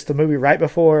have. It's the movie right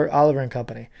before Oliver and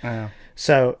Company. Yeah.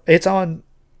 So it's on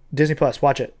Disney Plus.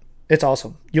 Watch it. It's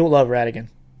awesome. You'll love Ratigan.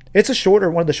 It's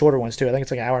one of the shorter ones too. I think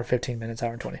it's like an hour and 15 minutes,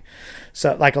 hour and 20.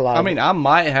 So like a lot. I mean, I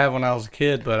might have when I was a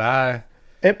kid, but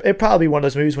It probably be one of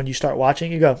those movies when you start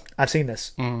watching, you go, I've seen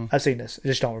this. Mm-hmm. I've seen this. I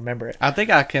just don't remember it. I think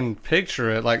I can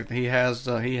picture it. Like he has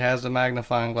the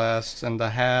magnifying glass and the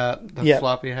hat, the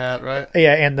floppy hat, right?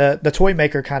 Yeah, and the toy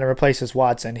maker kind of replaces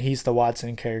Watson. He's the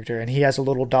Watson character, and he has a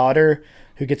little daughter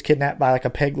who gets kidnapped by like a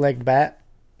peg-legged bat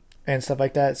and stuff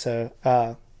like that. So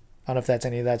I don't know if that's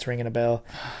any of that's ringing a bell.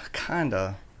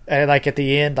 Kinda. And like at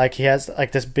the end, like he has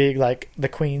like this big, like the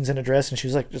queen's in a dress, and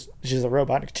she's a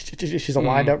robot. She's a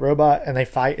wind up robot, and they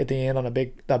fight at the end on a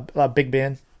big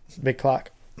Ben, big clock.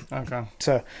 Okay.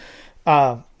 So,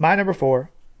 my number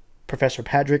 4, Professor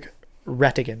Patrick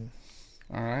Ratigan.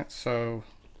 All right. So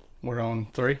we're on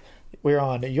 3. We're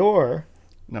on your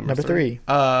number 3.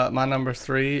 My number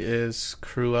 3 is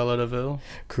Cruella de Vil.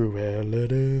 Cruella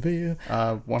de Vil.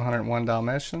 101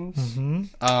 Dalmatians.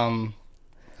 Mm-hmm.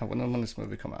 When did this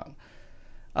movie come out?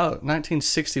 Oh,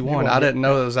 1961. I didn't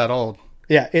know it was that old.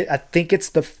 Yeah, I think it's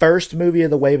the first movie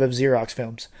of the wave of Xerox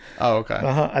films. Oh, okay.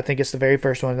 I think it's the very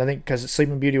first one. I think because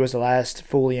Sleeping Beauty was the last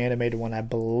fully animated one, I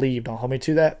believe. Don't hold me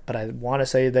to that, but I want to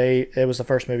say it was the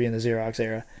first movie in the Xerox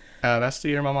era. That's the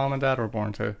year my mom and dad were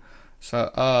born too. So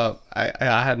I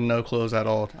had no clue it was that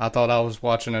old. I thought I was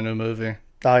watching a new movie.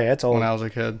 Oh yeah, it's old. When I was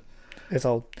a kid. It's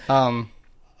old.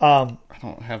 I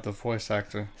don't have the voice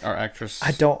actor or actress.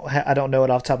 I don't know it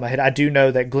off the top of my head. I do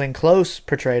know that Glenn Close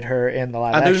portrayed her in the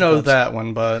live action. I do know films. that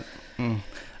one, but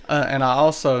and I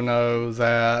also know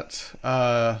that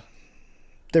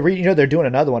they're doing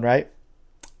another one, right?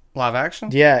 Live action?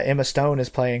 Yeah, Emma Stone is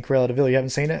playing Cruella de Vil. You haven't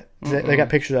seen it? They got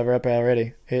pictures of her up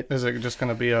already. Is it just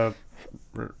going to be a?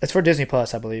 It's for Disney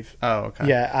Plus, I believe. Oh, okay.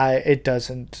 Yeah, it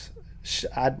doesn't.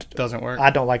 Doesn't work.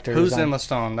 I don't like her. Who's design. Emma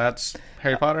Stone? That's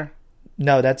Harry Potter.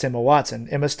 No, that's Emma Watson.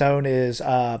 Emma Stone is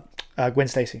Gwen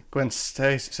Stacy. Gwen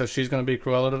Stacy. So she's going to be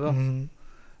Cruella de Vil.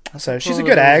 Mm-hmm. So she's a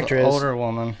good actress. Older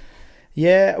woman.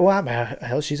 Yeah, well, I mean,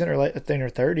 hell, she's in her late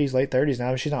 30s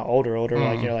now. She's not older,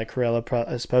 like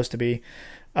Cruella is supposed to be.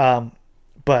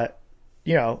 But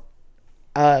Cruella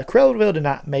de Vil did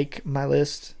not make my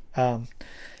list.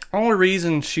 Only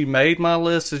reason she made my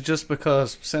list is just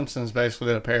because Simpsons basically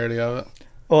did a parody of it.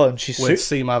 Well, and she's with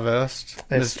 "See My Vest,"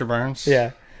 Mr. Burns.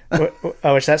 Yeah.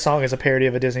 Which that song is a parody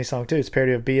of a Disney song too. It's a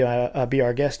parody of "Be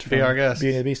Our Guest" from Be Our Guest.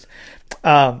 Beauty and the Beast.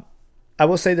 I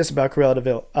will say this about Cruella de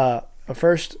Vil.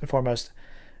 First and foremost,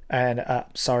 and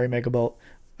sorry, Megabolt,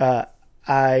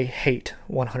 I hate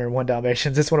 101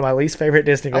 Dalmatians. It's one of my least favorite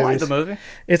Disney movies. I like the movie.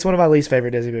 It's one of my least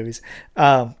favorite Disney movies.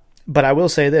 But I will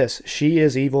say this: she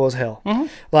is evil as hell. Mm-hmm.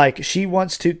 Like she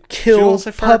wants to kill. She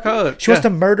wants to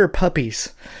murder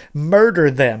puppies,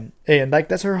 murder them, and like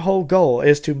that's her whole goal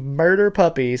is to murder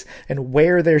puppies and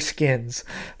wear their skins.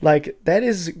 Like that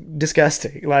is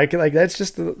disgusting. Like that's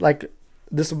just like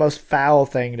this is the most foul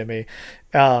thing to me.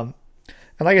 And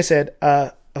like I said,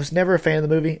 I was never a fan of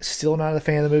the movie. Still not a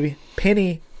fan of the movie.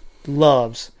 Penny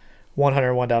loves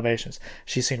 101 Dalmatians.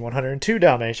 She's seen 102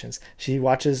 Dalmatians. She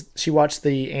watched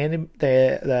the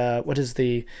animated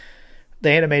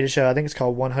show. I think it's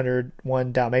called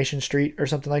 101 Dalmatian Street or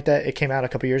something like that. It came out a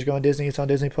couple years ago on Disney. It's on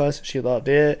Disney Plus. She loved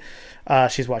it.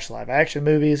 She's watched live action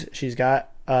movies. She's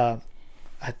got I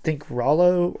think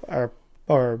Rollo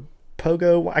or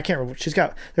Pogo. I can't remember.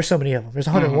 There's so many of them. There's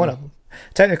 101 of them.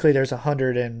 Technically, there's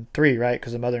 103, right?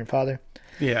 Because of mother and father.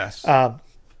 Yes.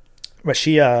 But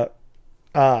she has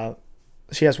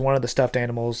one of the stuffed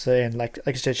animals, and like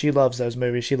I said, she loves those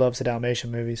movies. She loves the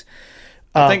Dalmatian movies.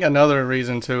 I think another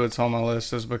reason too it's on my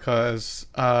list is because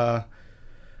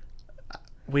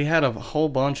we had a whole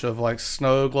bunch of like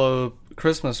snow globe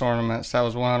Christmas ornaments. That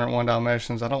was 101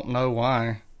 Dalmatians. I don't know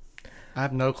why. I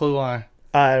have no clue why.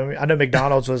 I know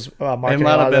McDonald's was marketing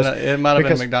It a lot of those. It might have been a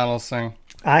because McDonald's thing.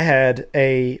 I had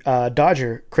a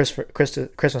Dodger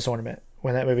Christmas ornament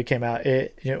when that movie came out.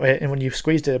 And when you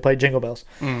squeezed it, it played Jingle Bells.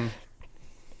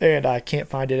 And I can't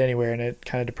find it anywhere, and it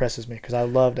kind of depresses me because I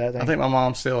love that thing. I think my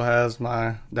mom still has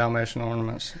my Dalmatian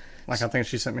ornaments. Like, I think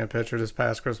she sent me a picture this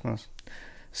past Christmas.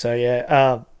 So,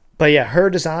 yeah. But, yeah,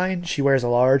 her design, she wears a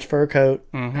large fur coat.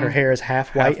 Her hair is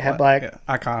half white, half black. Yeah,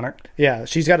 iconic. Yeah,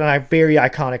 she's got a very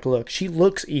iconic look. She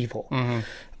looks evil.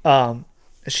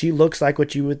 She looks like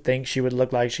what you would think she would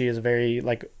look like. She is a very,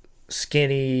 like,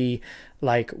 skinny,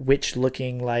 like,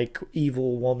 witch-looking, like,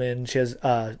 evil woman. She has...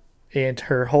 and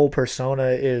her whole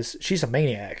persona she's a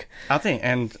maniac. I think,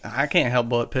 and I can't help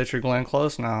but picture Glenn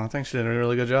Close now. I think she did a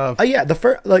really good job. Oh yeah,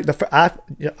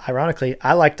 ironically,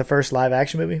 I like the first live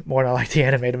action movie more than I like the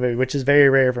animated movie, which is very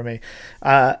rare for me.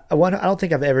 I don't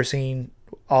think I've ever seen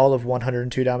all of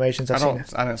 102 Dalmatians. I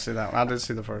didn't see that one. I did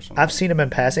see the first one. I've seen him in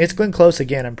passing. It's Glenn Close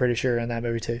again, I'm pretty sure, in that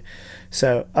movie too.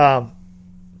 So,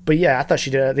 but yeah, I thought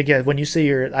she did. Again, when you see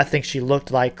her, I think she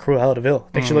looked like Cruella de Vil.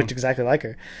 I think she looked exactly like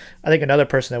her. I think another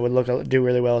person that would do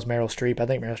really well is Meryl Streep. I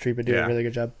think Meryl Streep would do a really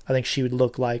good job. I think she would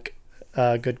look like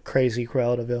a good, crazy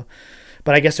Cruella de Vil.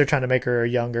 But I guess they're trying to make her a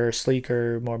younger,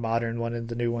 sleeker, more modern one in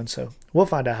the new one. So we'll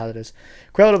find out how that is.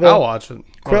 Cruella de Vil. I'll watch it.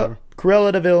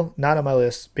 Cruella de Vil, not on my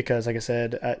list because, like I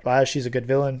said, while she's a good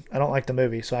villain, I don't like the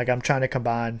movie. So I'm trying to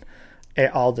combine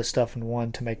all this stuff in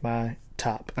one to make my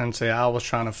top. And see, I was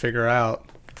trying to figure out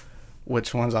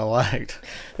which ones I liked.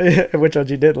 Which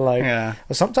ones you didn't like. Yeah.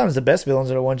 Well, sometimes the best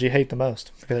villains are the ones you hate the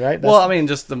most. Right? Well, I mean,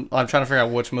 I'm trying to figure out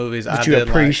which movies I did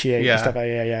appreciate like. And stuff.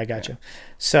 Yeah, I got you.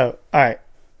 So, all right.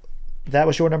 That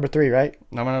was your number 3, right?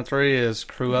 Number 3 is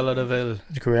Cruella de Vil.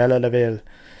 Cruella de Vil.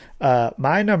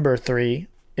 My number 3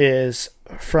 is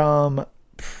from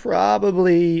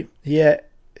probably,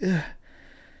 it's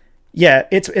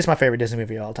my favorite Disney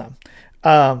movie of all time.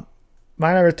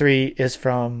 My number 3 is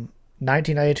from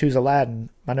 1992's Aladdin.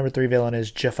 My number 3 villain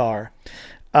is Jafar.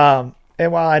 And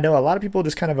while I know a lot of people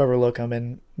just kind of overlook him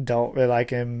and don't really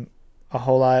like him a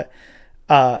whole lot,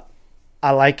 I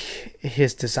like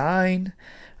his design.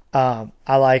 I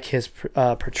like his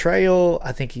portrayal.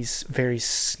 I think he's very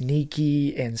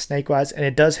sneaky and snake-wise, and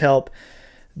it does help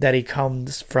that he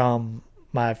comes from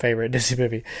my favorite Disney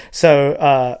movie.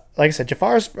 So, like I said,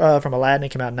 Jafar's from Aladdin. It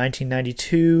came out in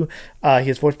 1992. He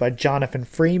was voiced by Jonathan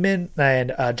Freeman,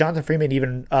 and Jonathan Freeman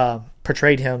even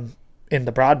portrayed him in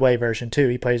the Broadway version too.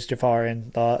 He plays Jafar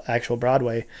in the actual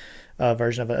Broadway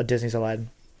version of Disney's Aladdin.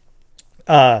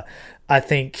 I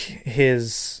think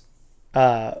his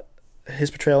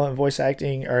portrayal and voice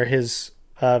acting, or his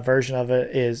version of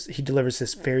it, is he delivers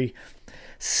this very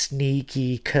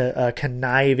sneaky,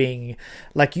 conniving,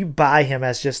 like you buy him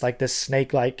as just like this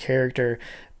snake-like character.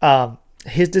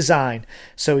 His design,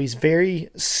 so he's very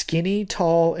skinny,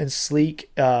 tall, and sleek.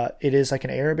 It is like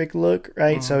an Arabic look,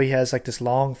 right? So he has like this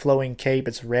long flowing cape.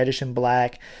 It's reddish and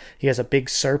black. He has a big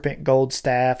serpent gold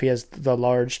staff. He has the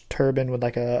large turban with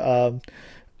like a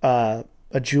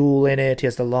jewel in it. He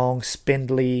has the long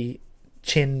spindly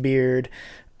chin beard.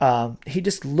 He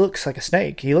just looks like a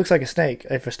snake. He looks like a snake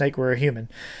if a snake were a human.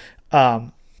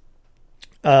 Like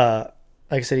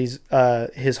I said, he's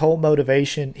his whole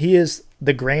motivation. He is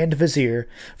the Grand Vizier.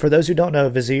 For those who don't know,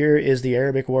 Vizier is the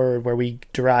Arabic word where we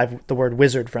derive the word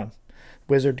wizard from.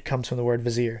 Wizard comes from the word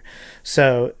Vizier.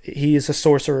 So he is a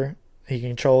sorcerer.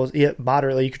 He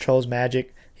moderately controls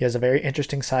magic. He has a very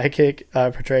interesting sidekick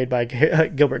portrayed by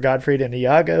Gilbert Gottfried and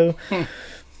Iago.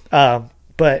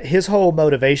 But his whole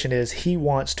motivation is he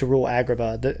wants to rule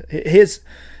Agrabah.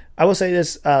 I will say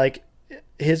this,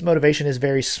 his motivation is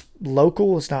very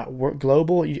local. It's not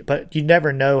global, but you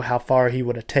never know how far he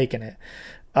would have taken it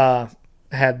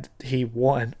had he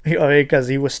won. Because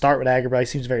he would start with Agrabah. He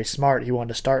seems very smart. He wanted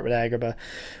to start with Agrabah.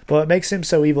 But what makes him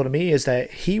so evil to me is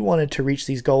that he wanted to reach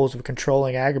these goals of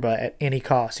controlling Agrabah at any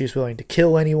cost. He was willing to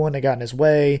kill anyone that got in his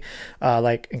way,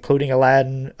 including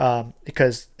Aladdin,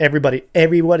 because everybody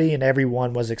and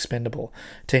everyone was expendable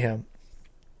to him.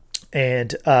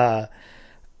 And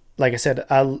like I said,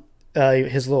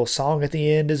 his little song at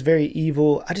the end is very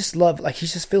evil. I just love, he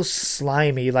just feels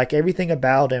slimy. Like everything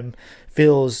about him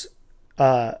feels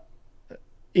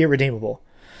irredeemable.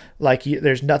 Like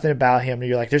there's nothing about him.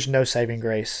 You're like, there's no saving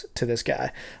grace to this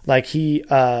guy. Like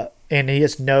and he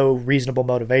has no reasonable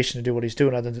motivation to do what he's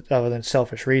doing other than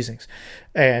selfish reasons.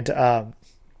 And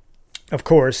of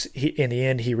course, in the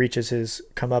end, he reaches his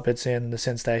comeuppance in the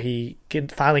sense that he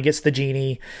finally gets the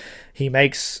genie. He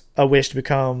makes a wish to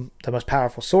become the most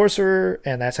powerful sorcerer,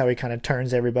 and that's how he kind of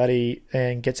turns everybody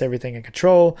and gets everything in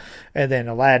control. And then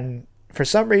Aladdin, for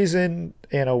some reason,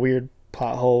 in a weird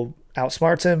plot hole,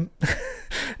 outsmarts him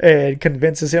and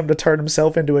convinces him to turn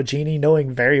himself into a genie,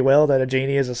 knowing very well that a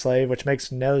genie is a slave, which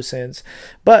makes no sense.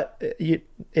 But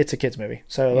it's a kid's movie,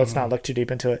 so let's not look too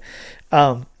deep into it.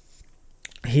 And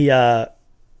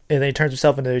then he turns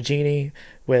himself into a genie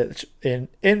with an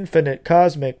infinite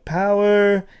cosmic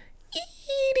power,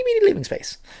 leaving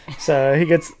space. So he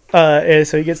gets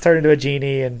turned into a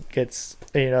genie and gets,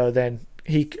 then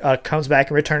he comes back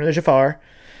and returns to Jafar.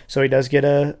 So he does get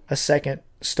a second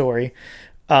story.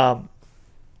 Return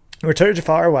to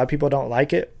Jafar, why people don't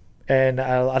like it, and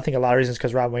I think a lot of reasons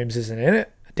because Robin Williams isn't in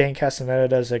it. Dan Castellaneta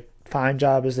does a fine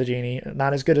job as the genie,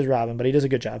 not as good as Robin, but he does a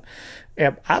good job.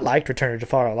 And I liked Return to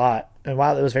Jafar a lot, and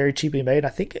while it was very cheaply made, I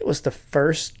think it was the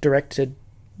first directed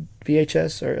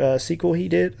VHS or sequel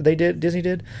Disney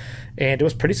did, and it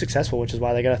was pretty successful, which is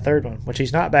why they got a third one, which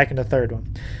he's not back in the third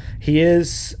one. He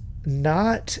is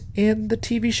not in the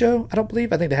TV show, I don't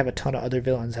believe. I think they have a ton of other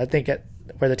villains. I think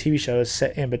where the TV show is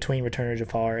set in between Return to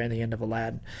Jafar and the end of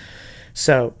Aladdin.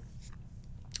 So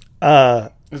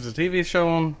is the TV show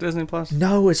on Disney Plus?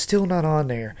 No, it's still not on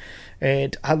there.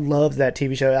 And I love that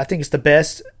TV show. I think it's the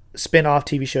best spin-off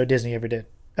TV show Disney ever did.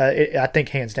 I think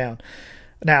hands down.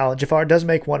 Now, Jafar does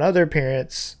make one other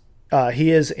appearance.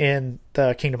 He is in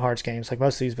the Kingdom Hearts games, like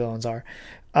most of these villains are.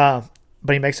 But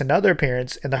he makes another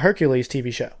appearance in the Hercules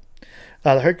TV show.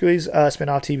 The Hercules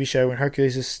spin-off TV show, when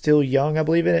Hercules is still young, I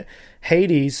believe in it,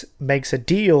 Hades makes a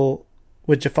deal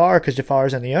with Jafar because Jafar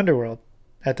is in the underworld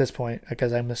at this point,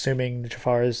 because I'm assuming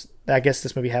Jafar is, I guess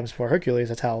this movie happens before Hercules,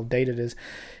 that's how dated it is.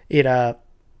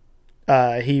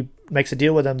 He makes a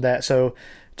deal with him so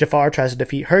Jafar tries to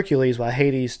defeat Hercules while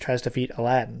Hades tries to defeat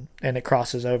Aladdin, and it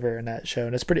crosses over in that show,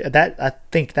 and it's pretty, I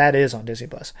think that is on Disney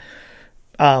Plus.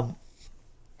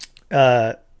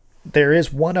 There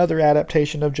is one other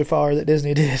adaptation of Jafar that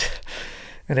Disney did,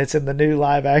 and it's in the new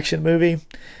live action movie,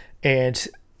 and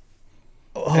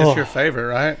it's your favorite,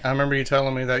 right? I remember you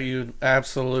telling me that you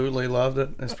absolutely loved it.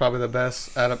 It's probably the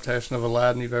best adaptation of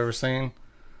Aladdin you've ever seen,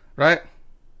 right?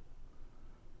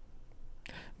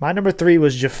 My number 3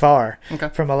 was Jafar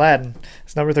from Aladdin.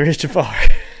 His number 3 is Jafar.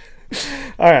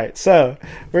 All right, so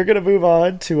we're going to move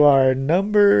on to our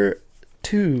number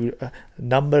 2.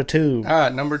 Number 2. All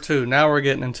right, number 2. Now we're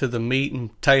getting into the meat and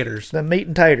taters. The meat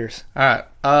and taters. All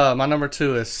right, my number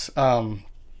 2 is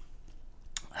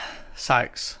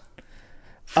Sykes.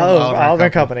 Oliver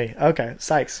and Company. Okay,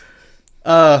 Sykes.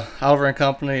 Oliver and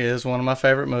Company is one of my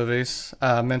favorite movies.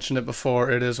 I mentioned it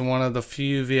before. It is one of the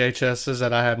few VHSs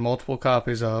that I had multiple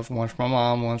copies of. One for my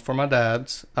mom, one for my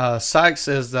dad's. Sykes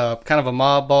is the kind of a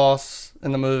mob boss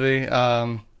in the movie.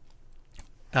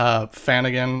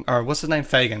 Fagin, or what's his name?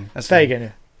 Fagin. That's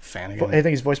Fagin. Fagin. I think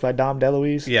he's voiced by Dom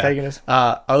DeLuise. Yeah. Fagin is.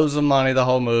 Owes him money the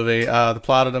whole movie. The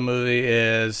plot of the movie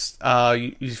is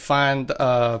you find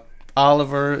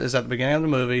Oliver is at the beginning of the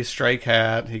movie, stray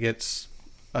cat. He gets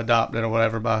adopted or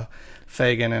whatever by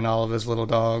Fagin and all of his little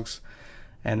dogs,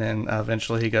 and then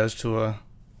eventually he goes to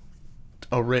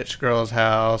a rich girl's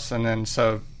house, and then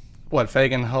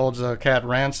Fagin holds a cat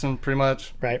ransom pretty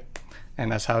much, right?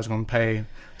 And that's how he's going to pay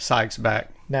Sykes back.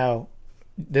 Now,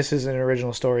 this isn't an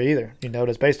original story either. You know what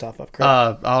it's based off of,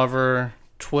 correct? Oliver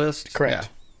Twist, correct?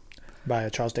 Yeah. By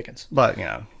Charles Dickens. But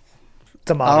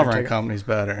it's a modern Oliver and Company's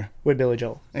better with Billy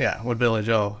Joel. Yeah, with Billy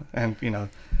Joel, and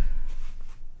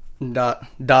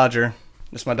Dodger.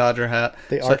 It's my Dodger hat.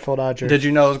 The Artful Dodger. Did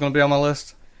you know it was going to be on my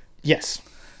list? Yes.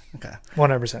 Okay.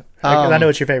 100%. I know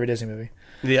it's your favorite Disney movie.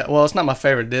 Yeah, well, it's not my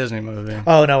favorite Disney movie.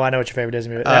 Oh, no, I know what your favorite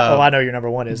Disney movie is. I know your number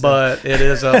 1 is. But it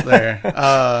is up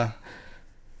there.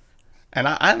 And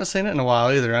I haven't seen it in a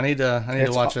while either. I need to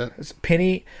watch it.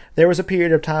 Penny, there was a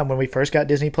period of time when we first got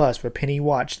Disney Plus where Penny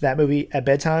watched that movie at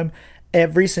bedtime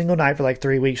every single night for like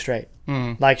 3 weeks straight.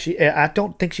 Like I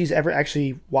don't think she's ever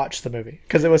actually watched the movie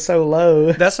because it was so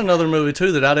low. That's another movie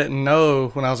too that I didn't know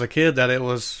when I was a kid that it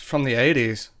was from the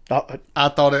 80s. I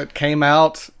thought it came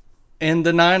out in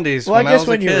the 90s. Well, I guess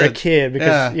when you were a kid,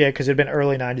 because it'd been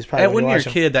early 90s probably. And when you're a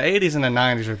kid, the 80s and the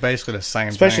 90s are basically the same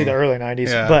Especially thing. the early 90s.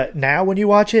 Yeah. But now when you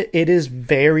watch it, it is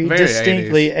very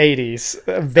distinctly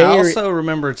 80s. I also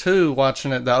remember too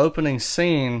watching it, the opening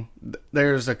scene,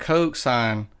 there's a Coke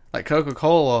sign, like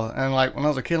Coca-Cola, and like when I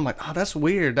was a kid, I'm like, oh, that's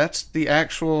weird. That's the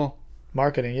actual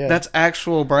marketing. Yeah, That's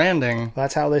actual branding.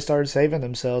 that's how they started saving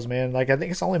themselves, man. Like I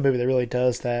think it's the only movie that really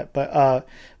does that. But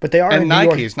they are And in New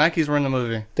York. Nikes were in the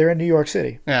movie. They're in New York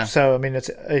City. Yeah. So I mean, it's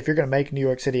if you're going to make New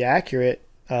York City accurate,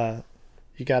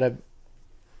 you got to,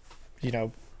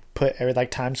 put every like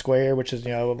Times Square, which is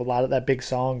a lot of that big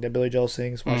song that Billy Joel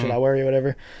sings, "Why Should I Worry" or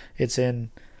whatever. It's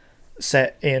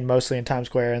set in mostly in Times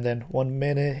Square, and then 1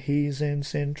 minute he's in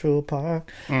Central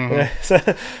Park. So,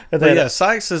 But yeah,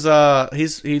 Sykes is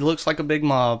he looks like a big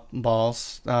mob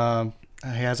boss. He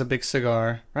has a big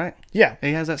cigar, right? yeah.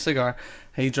 He has that cigar.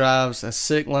 He drives a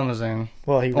sick limousine.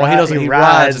 Well, he doesn't. he He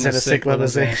rides in a sick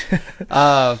limousine.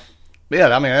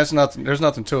 Yeah, I mean, there's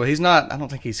nothing to it. He's not. I don't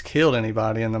think he's killed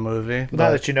anybody in the movie.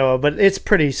 Not that you know of, but it's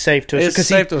pretty safe to It's because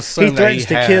safe to assume he that threatens he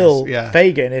to has, kill yeah.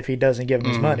 Fagan if he doesn't give him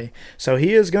his money. So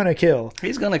he is going to kill.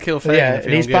 He's gonna kill Fagan. Yeah, if he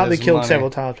and he's don't get probably his killed money. several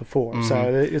times before.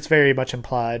 So it's very much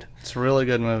implied. It's a really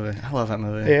good movie. I love that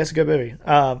movie. Yeah, it's a good movie.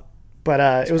 But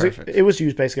perfect. it was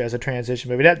used basically as a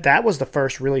transition movie. That was the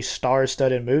first really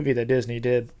star-studded movie that Disney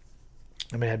did.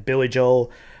 I mean, it had Billy Joel,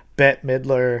 Bette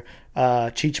Midler,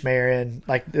 Cheech Marin.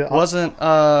 Wasn't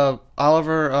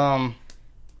Oliver?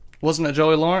 Wasn't it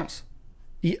Joey Lawrence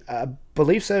I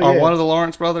believe so. or Yeah. one of the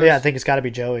Lawrence brothers? Yeah, I think it's got to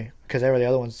be Joey because every the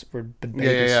other ones were been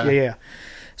babies. Yeah.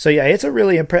 So yeah, it's a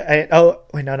really Oh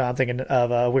wait, no, I'm thinking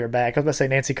of We're Back. I was about to say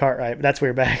Nancy Cartwright, but that's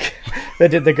We're Back. She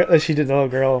did the little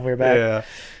girl in We're Back.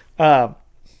 Yeah.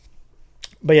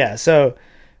 But yeah, so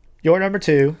your number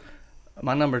 2.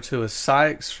 My number 2 is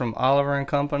Sykes from Oliver and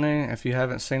Company. If you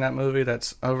haven't seen that movie,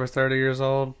 that's over 30 years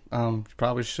old. You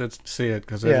probably should see it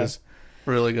because it is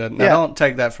really good. Now, don't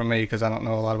take that from me because I don't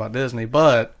know a lot about Disney,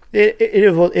 but It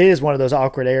is one of those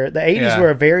awkward era. The 80s Yeah. were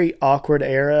a very awkward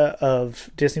era of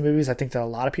Disney movies. I think that a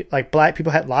lot of people, like a lot of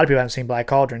people haven't seen Black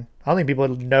Cauldron. I don't think people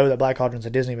know that Black Cauldron's a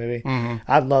Disney movie.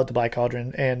 I love the Black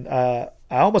Cauldron, and I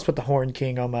almost put the Horn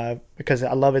King on because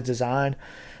I love its design,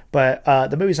 but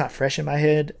the movie's not fresh in my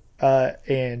head,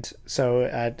 and so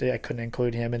I couldn't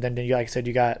include him. And then like I said,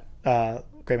 you got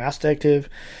Great Mouse Detective,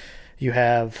 you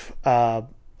have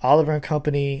Oliver and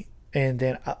Company, and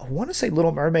then I want to say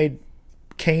Little Mermaid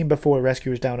came before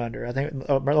Rescuers Down Under. I think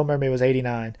Little Mermaid was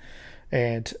 89,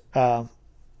 and see,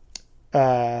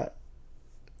 I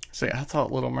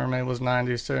thought Little Mermaid was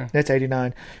 90s too. that's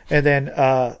 89, and then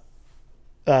Oliver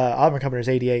and Company is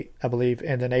 88, I believe,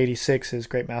 and then 86 is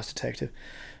Great Mouse Detective.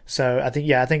 So I think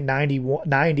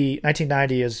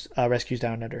 1990 is Rescues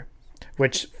Down Under,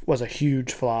 which was a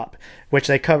huge flop, which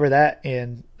they cover that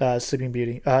in Sleeping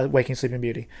Beauty, Waking Sleeping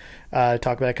Beauty. Talk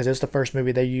about it because it's the first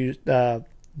movie they used.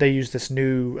 They used this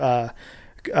new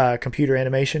computer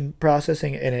animation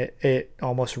processing, and it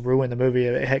almost ruined the movie.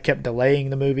 It had kept delaying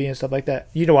the movie and stuff like that.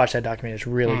 You need to watch that documentary. It's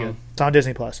really good. It's on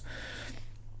Disney Plus.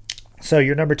 So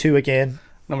your number 2 again.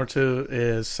 Number 2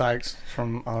 is Sykes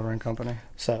from Oliver and Company.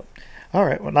 So, all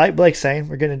right. Well, like Blake's saying,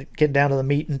 we're going to get down to the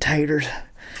meat and taters.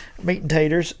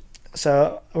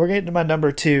 So we're getting to my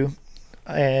number 2,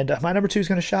 and my number 2 is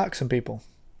going to shock some people,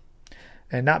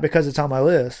 and not because it's on my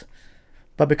list,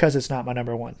 but because it's not my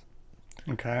number 1.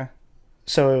 Okay.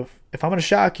 So if I'm going to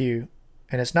shock you,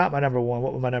 and it's not my number 1,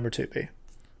 what would my number 2 be?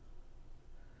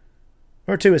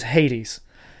 Number 2 is Hades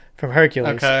from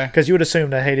Hercules. Okay. Because you would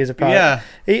assume that Hades is probably...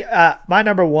 Yeah. My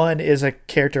number 1 is a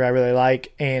character I really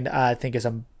like, and I think is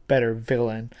a better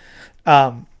villain.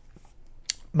 My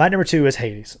number 2 is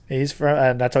Hades. He's from,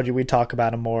 and I told you we'd talk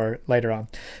about him more later on.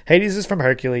 Hades is from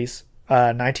Hercules.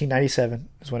 1997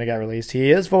 is when it got released.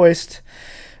 He is voiced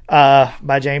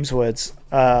by James Woods,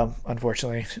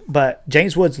 unfortunately. But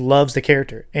James Woods loves the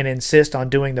character and insists on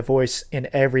doing the voice in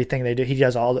everything they do. He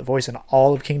does all the voice in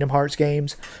all of Kingdom Hearts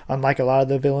games. Unlike a lot of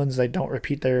the villains, they don't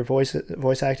repeat their voice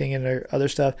acting in their other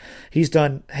stuff. He's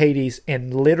done Hades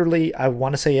in literally, I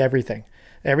want to say everything.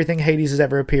 Everything Hades has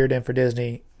ever appeared in for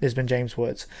Disney has been James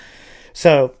Woods.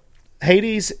 So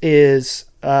Hades is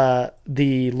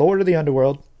the Lord of the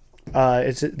Underworld.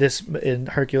 It's this in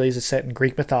Hercules is set in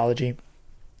Greek mythology.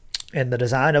 And the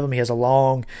design of him, he has a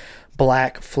long,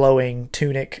 black, flowing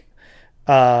tunic,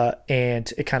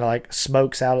 and it kind of like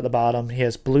smokes out at the bottom. He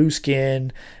has blue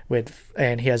skin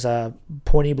and he has a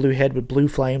pointy blue head with blue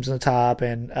flames on the top,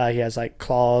 and he has like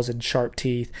claws and sharp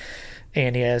teeth.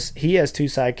 And he has 2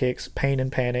 sidekicks, Pain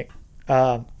and Panic,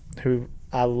 who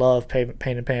I love. Pain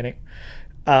and Panic.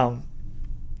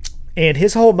 And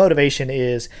his whole motivation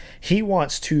is he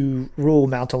wants to rule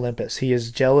Mount Olympus. He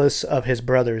is jealous of his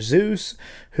brother Zeus,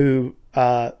 who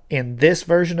in this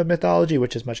version of mythology,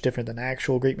 which is much different than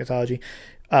actual Greek mythology,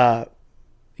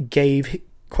 gave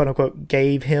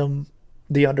him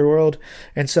the underworld.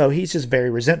 And so he's just very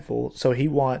resentful. So he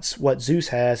wants what Zeus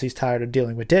has. He's tired of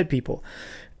dealing with dead people.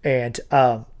 And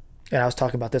and I was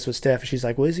talking about this with Steph, and she's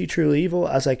like, well, is he truly evil?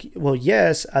 I was like, well,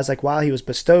 yes. I was like, while he was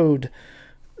bestowed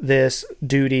this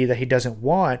duty that he doesn't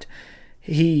want,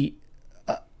 he,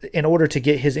 in order to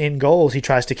get his end goals, he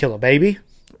tries to kill a baby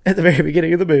at the very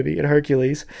beginning of the movie in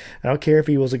Hercules. I don't care if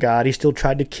he was a god. He still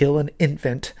tried to kill an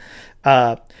infant.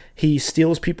 He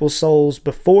steals people's souls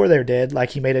before they're dead.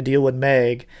 Like he made a deal with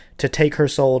Meg to take her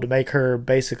soul, to make her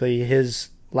basically his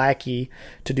lackey,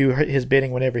 to do his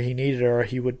bidding whenever he needed her, or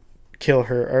he would kill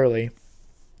her early.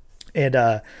 And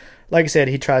like I said,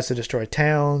 he tries to destroy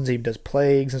towns. He does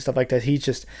plagues and stuff like that. He's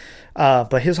just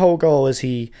but his whole goal is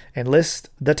he enlists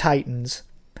the Titans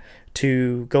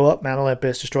to go up Mount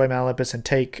Olympus, destroy Mount Olympus, and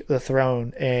take the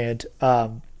throne. And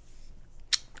I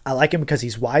like him because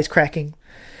he's wisecracking.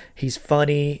 He's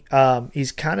funny.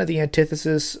 He's kind of the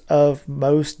antithesis of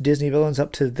most Disney villains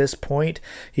up to this point.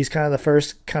 He's kind of the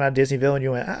first kind of Disney villain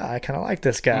you went, I kind of like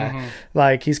this guy. Mm-hmm.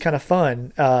 Like, he's kind of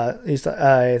fun.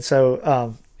 And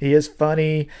so he is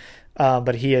funny,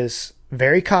 but he is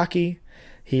very cocky.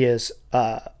 He is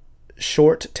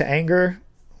short to anger.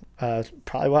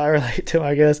 Probably why I relate to him,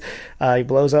 I guess. He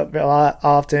blows up a lot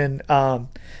often.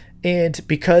 And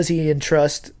because he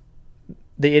entrusts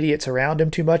the idiots around him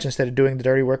too much instead of doing the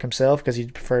dirty work himself, because he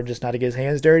preferred just not to get his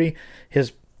hands dirty,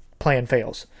 his plan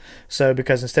fails. So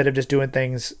because instead of just doing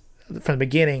things from the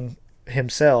beginning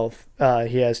himself,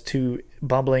 he has two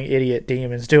bumbling idiot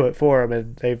demons do it for him,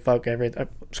 and they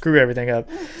screw everything up.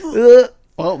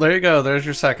 Well, there you go. There's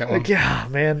your second one. Yeah,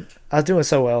 man, I was doing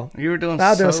so well. You were doing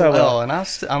so well, and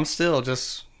I'm still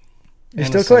just. You're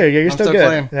still clear. Yeah, you're still good.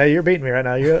 Playing. Yeah, you're beating me right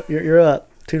now. You're up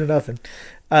 2-0.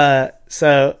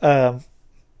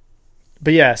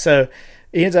 But yeah, so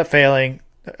he ends up failing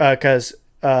because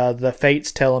the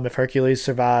fates tell him if Hercules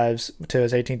survives to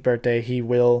his 18th birthday, he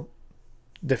will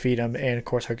defeat him. And of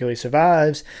course, Hercules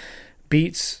survives,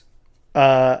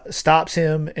 stops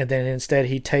him, and then instead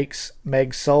he takes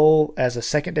Meg's soul as a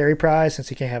secondary prize since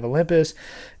he can't have Olympus.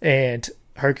 And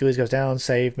Hercules goes down,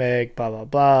 save Meg, blah, blah,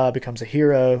 blah, becomes a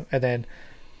hero, and then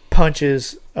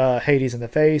punches Hades in the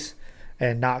face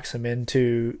and knocks him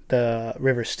into the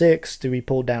river Styx to be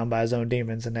pulled down by his own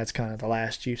demons, and that's kind of the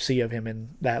last you see of him in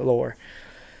that lore.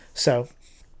 So,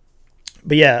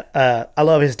 but yeah, I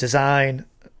love his design.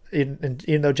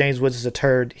 Even though James Woods is a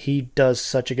turd, he does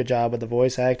such a good job with the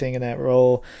voice acting in that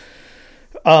role.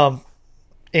 And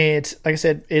like I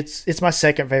said, it's my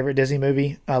second favorite Disney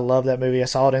movie. I love that movie. I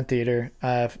saw it in theater.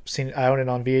 I own it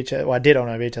on VHS. Well, I did own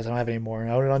it on VHS. I don't have it anymore. I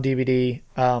own it on DVD.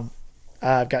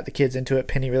 I've got the kids into it.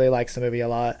 Penny really likes the movie a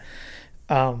lot.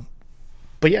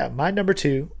 But yeah, my number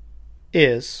 2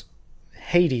 is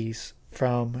Hades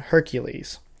from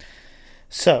Hercules.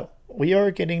 So we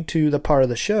are getting to the part of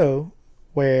the show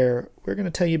where we're going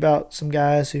to tell you about some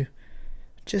guys who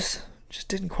just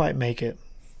didn't quite make it.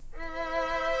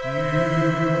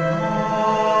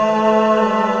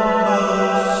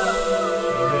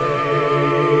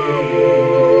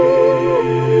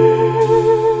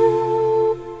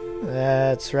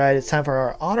 That's right. It's time for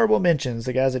our honorable mentions,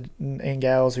 the guys and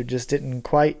gals who just didn't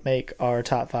quite make our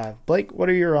top 5. Blake, what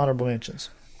are your honorable mentions?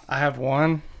 I have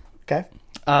one. Okay.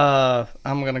 I'm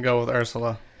going to go with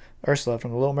Ursula. Ursula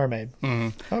from The Little Mermaid.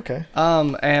 Mm-hmm. Okay.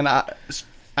 And I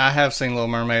have seen Little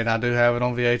Mermaid. I do have it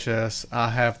on VHS. I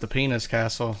have the Penis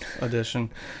Castle edition.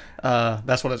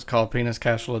 That's what it's called, Penis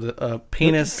Castle.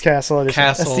 Penis Castle edition.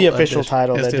 That's the official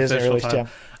title that Disney released. Yeah.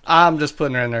 I'm just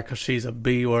putting her in there because she's a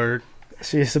B word.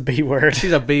 She's a B word.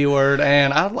 She's a B word,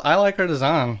 and I like her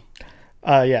design.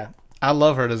 Yeah. I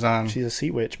love her design. She's a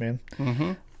sea witch, man.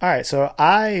 Mm-hmm. All right, so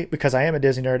because I am a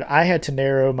Disney nerd, I had to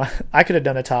narrow I could have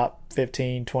done a top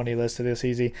 15, 20 list of this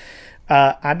easy.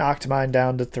 I knocked mine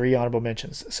down to 3 honorable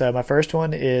mentions. So my first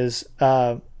one is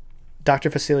Dr.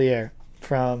 Facilier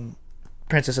from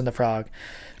Princess and the Frog.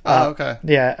 Okay.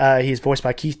 Yeah, he's voiced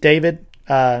by Keith David.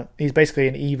 He's basically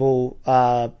an evil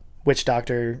witch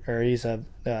doctor, or he's a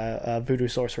voodoo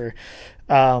sorcerer.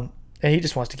 And he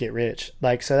just wants to get rich.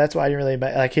 So that's why I didn't really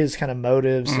like his kind of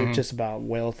motives are just about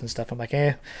wealth and stuff. I'm like,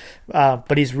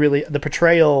 but he's really, the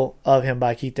portrayal of him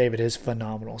by Keith David is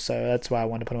phenomenal. So that's why I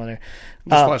wanted to put him on there.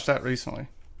 Just watched that recently.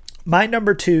 My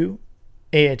number 2,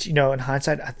 and in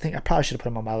hindsight, I think I probably should have put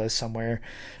him on my list somewhere.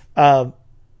 And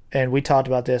we talked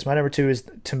about this. My number 2 is,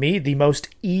 to me, the most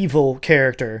evil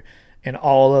character in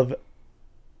all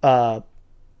of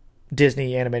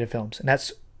Disney animated films, and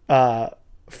that's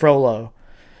Frollo.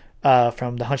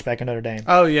 From The Hunchback of Notre Dame.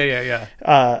 Oh, yeah.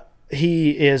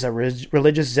 He is a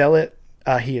religious zealot.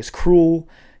 He is cruel.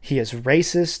 He is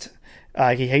racist.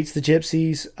 He hates the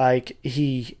gypsies.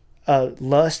 He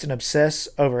lusts and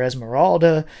obsesses over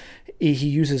Esmeralda. He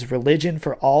uses religion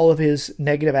for all of his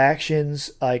negative actions.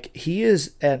 Like, he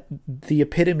is at the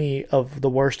epitome of the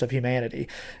worst of humanity,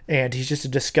 and he's just a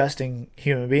disgusting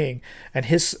human being. And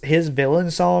his villain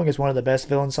song is one of the best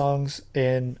villain songs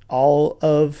in all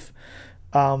of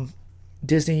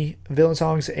Disney villain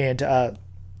songs. And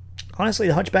honestly,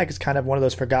 The Hunchback is kind of one of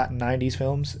those forgotten 90s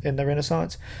films in the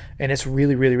Renaissance, and it's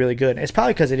really, really, really good. It's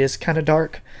probably because it is kind of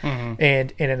dark,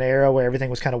 and in an era where everything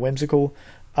was kind of whimsical.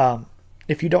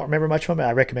 If you don't remember much from it,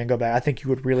 I recommend go back. I think you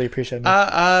would really appreciate it.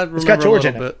 I remember It's got George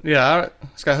in bit. Yeah,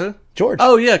 it's got who? George.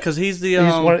 Oh yeah, because he's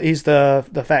the He's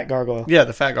the fat gargoyle. yeah,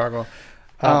 the fat gargoyle.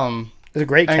 It's a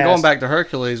great And cast. going back to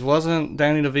Hercules, wasn't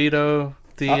Danny DeVito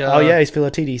the? Oh yeah, he's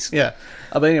Philatides. Yeah.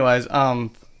 But anyways,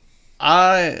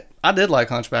 I did like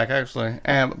Hunchback actually,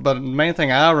 but the main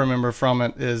thing I remember from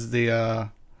it is the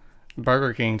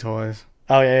Burger King toys.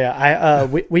 Oh yeah.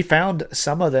 We found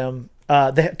some of them.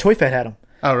 Toy Fed had them.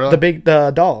 Oh really?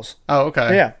 The dolls. Oh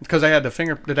okay. Yeah. Because they had the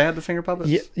finger. Did they have the finger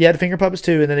puppets? Yeah, the finger puppets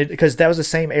too, and then because that was the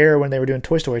same era when they were doing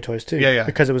Toy Story toys too. Yeah.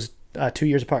 Because it was 2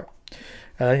 years apart.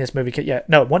 I think this movie,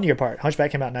 1 year apart.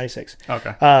 Hunchback came out in '96.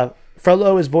 Okay.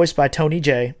 Frollo is voiced by Tony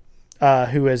Jay,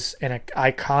 who is an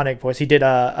iconic voice. He did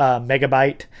a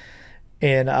Megabyte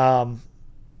in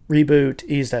Reboot.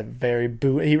 He's that very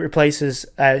he replaces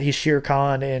he's Shere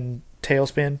Khan in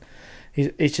Tailspin.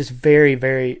 It's just very,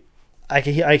 very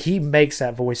he makes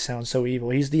that voice sound so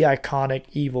evil. He's the iconic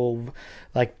evil,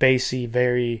 like bassy,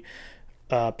 very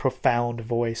profound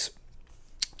voice.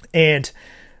 And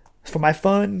for my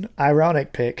fun,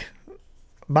 ironic pick,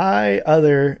 my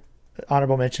other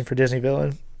honorable mention for Disney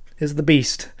villain is the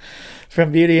Beast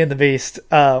from Beauty and the Beast.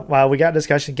 While we got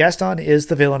discussion, Gaston is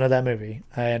the villain of that movie,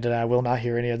 and I will not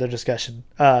hear any other discussion.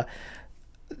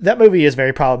 That movie is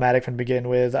very problematic from the begin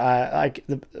with. Like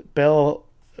the Belle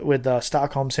with the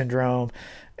Stockholm Syndrome.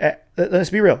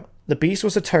 Let's be real. The Beast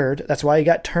was a turd. That's why he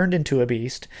got turned into a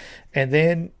beast. And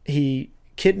then he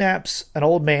kidnaps an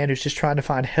old man who's just trying to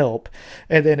find help.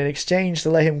 And then in exchange to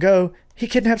let him go, he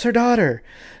kidnaps her daughter.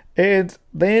 And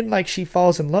then like she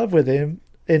falls in love with him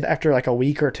and after like a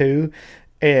week or two.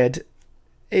 And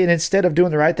instead of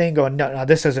doing the right thing, going, no,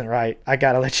 this isn't right, I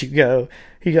got to let you go,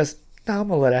 he goes, no, I'm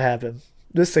going to let it happen.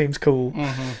 This seems cool.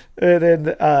 And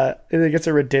then it gets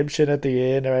a redemption at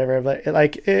the end or whatever. But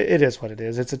it is what it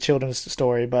is. It's a children's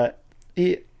story. But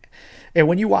and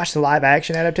when you watch the live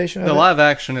action adaptation of The it, live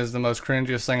action is the most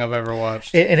cringiest thing I've ever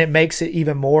watched. and it makes it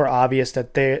even more obvious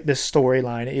that this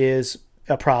storyline is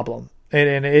a problem.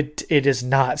 And it is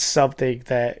not something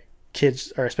that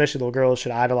kids, or especially little girls,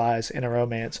 should idolize in a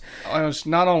romance. It's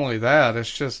not only that,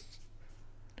 it's just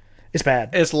It's bad.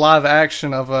 it's live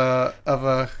action of a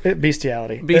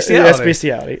Bestiality. Bestiality. That's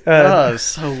bestiality. it's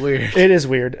so weird. It is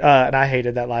weird, and I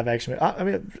hated that live action. I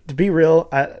mean, to be real,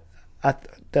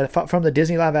 from the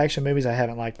Disney live action movies, I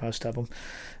haven't liked most of them.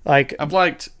 Like I've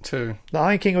liked two. The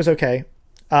Lion King was okay,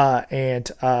 and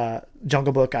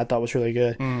Jungle Book I thought was really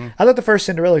good. I thought the first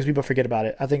Cinderella, because people forget about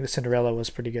it, I think the Cinderella was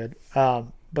pretty good.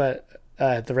 But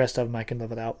the rest of them I can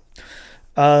live without.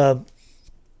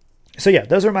 So yeah,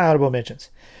 those are my honorable mentions.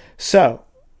 So,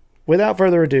 without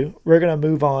further ado, we're going to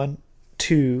move on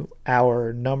to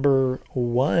our number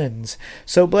ones.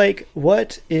 So, Blake,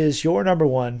 what is your number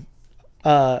one?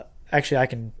 Actually, I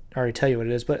can already tell you what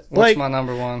it is, but Blake, What's my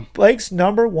number one? Blake's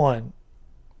number one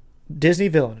Disney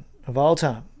villain of all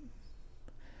time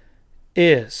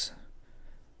is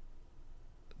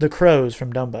the crows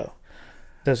from Dumbo.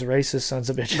 Those racist sons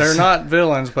of bitches. They're not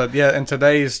villains, but yeah, in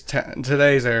today's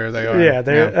era, they are. Yeah,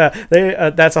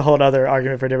 they. That's a whole other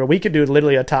argument for different. We could do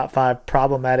literally a top 5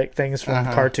 problematic things from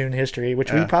cartoon history,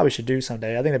 which we probably should do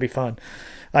someday. I think that'd be fun.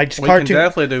 Like just we cartoon. can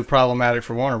definitely do problematic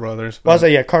for Warner Brothers. Well, I'll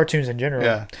say yeah, cartoons in general.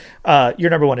 Yeah.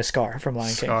 Your number one is Scar from Lion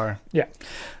King. Scar. Yeah.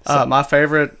 My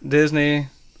favorite Disney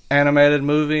animated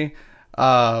movie,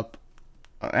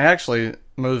 actually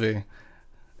movie.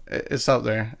 It's up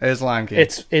there. It's Lion King.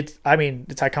 It's. I mean,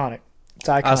 it's iconic. It's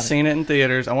iconic. I've seen it in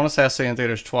theaters. I want to say I've seen it in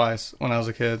theaters twice when I was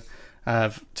a kid. I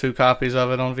have 2 copies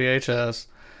of it on VHS.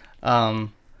 I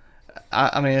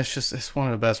mean, it's one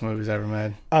of the best movies ever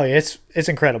made. Oh yeah, it's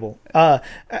incredible.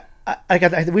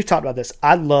 We've talked about this.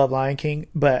 I love Lion King,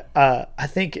 but I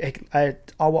think I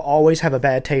will always have a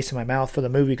bad taste in my mouth for the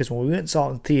movie because when we went and saw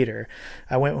it in theater,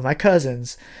 I went with my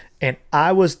cousins. And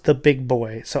I was the big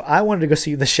boy, so I wanted to go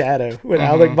see The Shadow with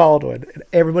Alec Baldwin, and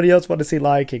everybody else wanted to see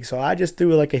Lion King. So I just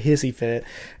threw like a hissy fit,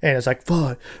 and it's like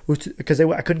fun because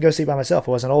I couldn't go see it by myself.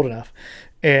 I wasn't old enough,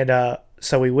 and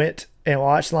so we went and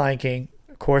watched Lion King.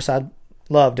 Of course, I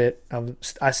loved it.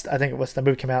 I think it was the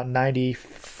movie came out in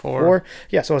 94. Four.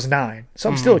 Yeah, so I was 9. So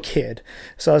I'm still a kid.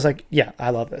 So I was like, yeah, I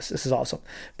love this. This is awesome.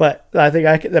 But I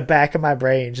think the back of my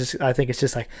brain I think it's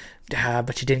just like,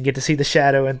 but you didn't get to see The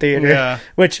Shadow in theater. Yeah.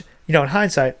 Which, in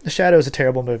hindsight, The Shadow is a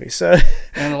terrible movie. So,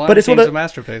 And The Lion but it's King's a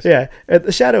masterpiece. yeah,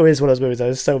 The Shadow is one of those movies that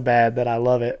is so bad that I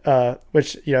love it.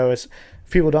 Which is.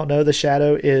 People don't know, The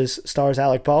Shadow stars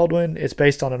Alec Baldwin. It's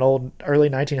based on an old early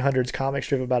 1900s comic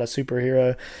strip about a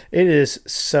superhero. It is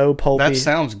so pulpy. That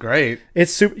sounds great.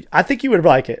 It's super. I think you would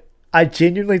like it. I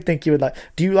genuinely think you would like.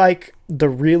 Do you like the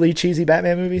really cheesy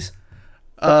Batman movies?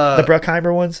 The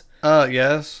Bruckheimer ones?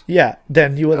 Yes. Yeah,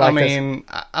 then you would like this. I mean,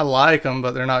 I like them,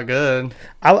 but they're not good.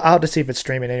 I'll have to see if it's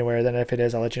streaming anywhere. Then if it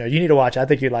is, I'll let you know. You need to watch it. I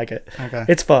think you'd like it. Okay.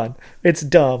 It's fun. It's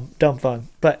dumb fun.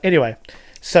 But anyway,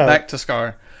 so Back to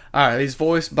Scar. All right, he's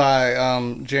voiced by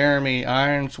Jeremy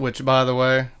Irons, which, by the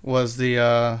way, was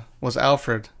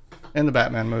Alfred in the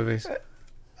Batman movies.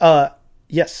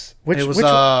 yes, which It was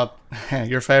which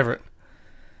your favorite,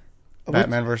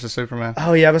 Batman versus Superman.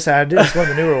 oh yeah, I did. It's one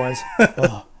of the newer ones.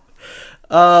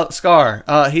 Oh. Scar.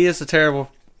 He is a terrible.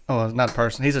 Oh, not a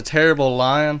person. He's a terrible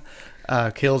lion.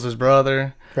 Kills his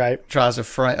brother. Right. Tries to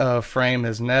frame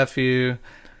his nephew.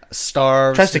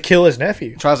 Starves. Tries to kill his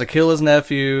nephew. Tries to kill his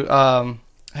nephew.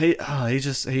 He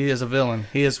is a villain.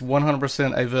 He is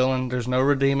 100% a villain. There's no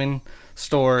redeeming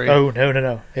story. Oh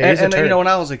no! And when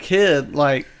I was a kid,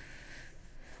 like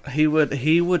he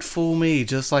would fool me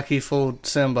just like he fooled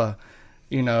Simba.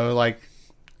 Like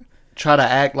try to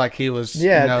act like he was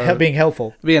being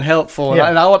helpful. being helpful, Yeah.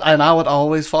 and I would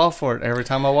always fall for it every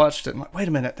time I watched it. I'm like, wait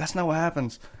a minute, that's not what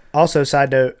happens. Also,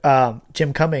 side note,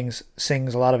 Jim Cummings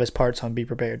sings a lot of his parts on Be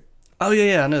Prepared. Oh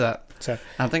yeah, I knew that. So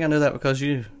I think I knew that because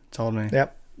you told me.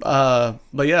 yep.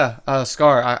 But yeah,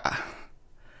 Scar.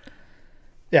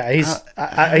 He's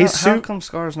How come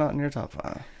Scar's not in your top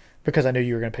 5? because I knew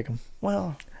you were going to pick him,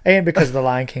 Well, and because of the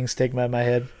Lion King stigma in my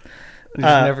head. you're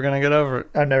just never gonna get over it.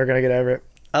 I'm never going to get over it.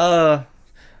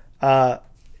 I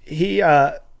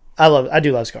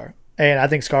do love Scar, and I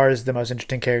think Scar is the most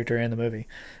interesting character in the movie,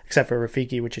 except for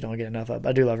Rafiki, which you don't get enough of.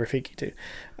 I do love Rafiki too.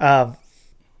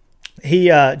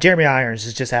 Jeremy Irons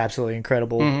is just absolutely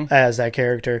incredible as that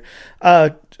character.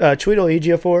 Chiwetel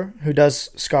Ejiofor, who does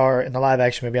Scar in the live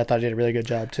action movie, I thought he did a really good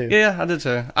job too. Yeah, I did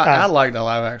too. I like the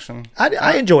live action.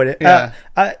 I enjoyed it. Yeah.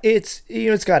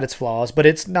 It's got its flaws, but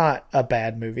it's not a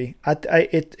bad movie.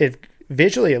 It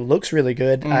visually it looks really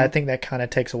good. I think that kind of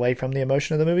takes away from the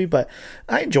emotion of the movie, but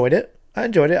I enjoyed it. I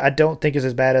don't think it's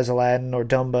as bad as Aladdin or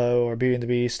Dumbo or Beauty and the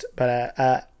Beast, but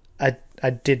I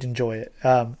did enjoy it.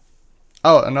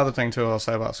 Oh, another thing too I'll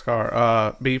say about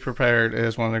Scar. Be Prepared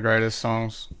is one of the greatest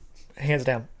songs. Hands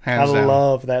down. Hands I down.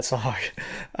 love that song.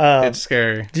 It's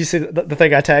scary. Do you see the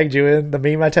thing I tagged you in? The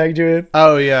meme I tagged you in?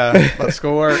 Oh yeah, but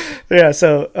schoolwork. Yeah,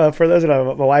 so for those that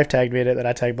know, my wife tagged me in it, that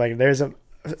I tagged Blake.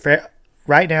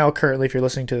 Right now, currently, if you're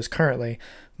listening to this currently,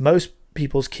 most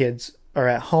people's kids are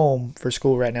at home for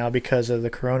school right now because of the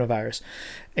coronavirus.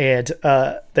 And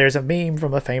there's a meme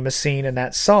from a famous scene in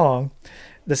that song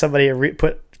that somebody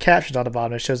put captions on the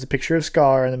bottom. It shows the picture of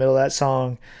Scar in the middle of that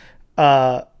song.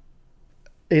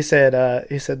 He said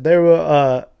there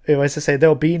will it was to say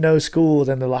there'll be no school.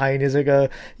 Then the line is go,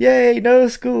 yay, no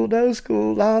school,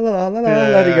 la la la la la.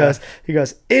 Yeah. He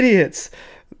goes, idiots,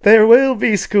 there will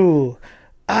be school.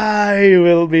 I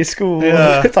will be school.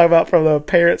 Yeah. Talking about from the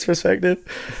parents' perspective.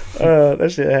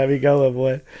 That shit had me going,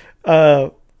 boy.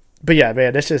 But yeah,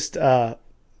 man, that's just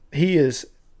he is.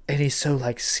 And he's so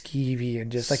like skeevy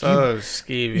and just like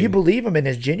skeevy. You believe him in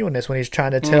his genuineness when he's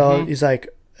trying to tell. He's like,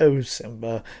 "Oh,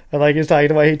 Simba," and like he's talking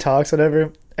the way he talks,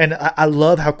 whatever. And I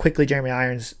love how quickly Jeremy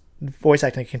Irons' voice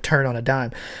acting can turn on a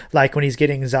dime. Like when he's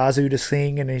getting Zazu to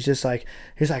sing, and he's like,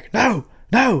 "No,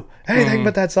 anything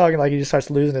but that song," and like he just starts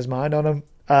losing his mind on him.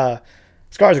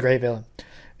 Scar's a great villain,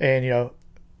 and you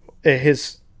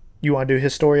want to do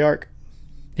his story arc?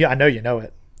 Yeah, I know you know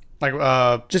it.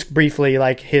 Like Just briefly,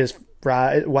 like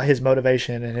what his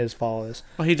motivation and his fall is.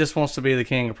 well, he just wants to be the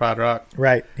king of Pride Rock.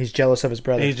 Right. He's jealous of his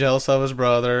brother. He's jealous of his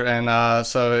brother, and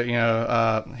so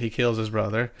he kills his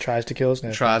brother. Tries to kill his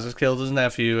nephew. Tries to kill his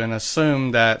nephew, and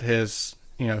assume that his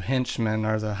henchmen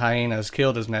or the hyenas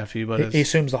killed his nephew. But He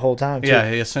assumes the whole time, too.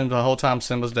 yeah, he assumed the whole time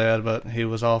Simba's dead, but he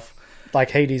was off.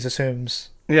 Like Hades assumes.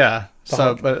 Yeah.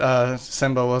 The But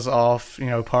Simba was off,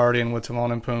 partying with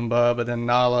Timon and Pumbaa. But then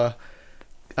Nala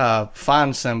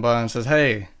finds Simba and says,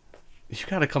 "Hey, you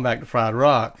got to come back to Pride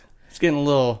Rock. It's getting a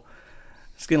little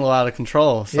out of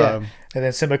control." So Yeah. And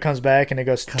then Simba comes back and it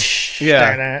goes...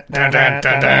 yeah,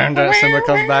 Simba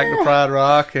comes back to Pride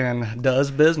Rock and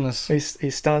does business. He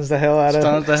stuns the hell out of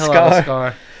Stuns the hell Scar. out of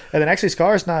Scar. And then actually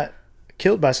Scar's not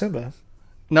killed by Simba.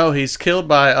 No, he's killed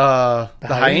by the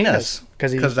hyenas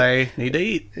because they need to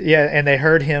eat. Yeah, and they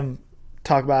heard him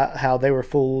talk about how they were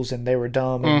fools and they were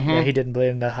dumb, and yeah, he didn't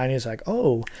believe in the hyenas. Like,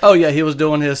 oh yeah, he was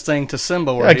doing his thing to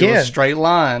Simba where he was straight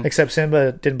line. Except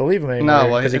Simba didn't believe him anymore.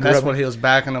 No, well, that's what he was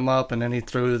backing him up, and then he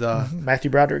threw the Matthew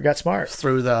Broderick got smart.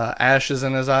 Threw the ashes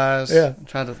in his eyes. Yeah,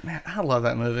 man, I love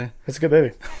that movie. It's a good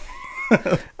movie.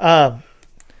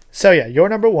 So yeah, your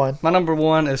number one. My number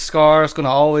one is Scar. It's going to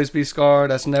always be Scar.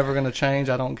 That's never going to change.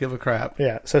 I don't give a crap.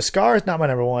 Yeah, so Scar is not my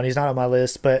number one. He's not on my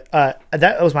list, but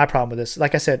that was my problem with this.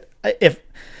 Like I said,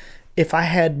 if I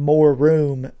had more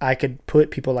room, I could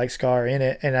put people like Scar in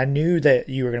it, and I knew that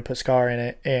you were going to put Scar in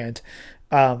it. And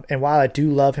while I do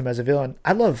love him as a villain,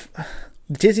 I love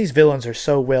Disney's villains are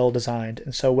so well designed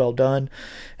and so well done,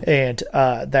 and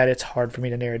that it's hard for me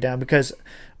to narrow it down because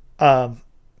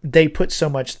they put so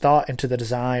much thought into the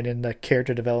design and the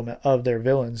character development of their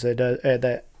villains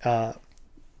that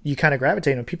you kind of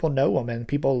gravitate them. People know them, and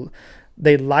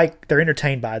they're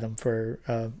entertained by them, for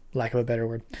lack of a better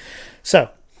word.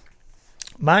 So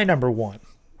my number one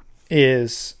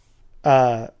is,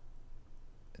 to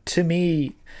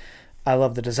me, I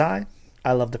love the design,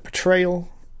 I love the portrayal,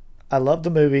 I love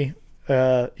the movie,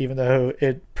 even though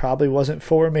it probably wasn't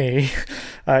for me,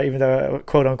 even though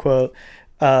quote unquote.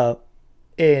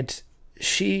 And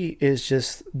she is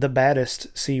just the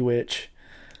baddest sea witch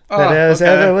that has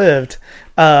ever lived.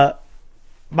 My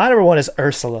number one is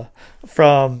Ursula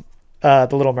from The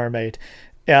Little Mermaid,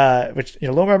 which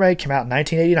Little Mermaid came out in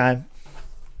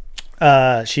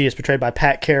 1989. She is portrayed by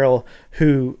Pat Carroll,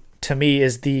 who to me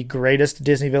is the greatest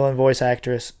Disney villain voice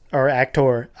actress or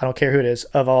actor, I don't care who it is,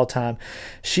 of all time.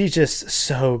 She's just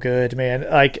so good, man.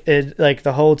 Like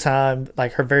the whole time,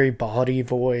 like her very bawdy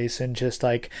voice, and just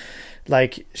like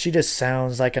she just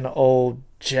sounds like an old,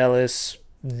 jealous,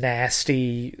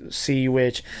 nasty sea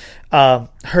witch.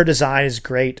 Her design is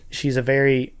great. She's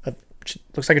she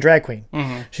looks like a drag queen.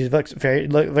 Mm-hmm. She looks very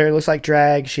looks like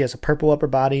drag. She has a purple upper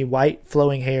body, white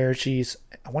flowing hair.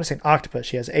 I want to say an octopus.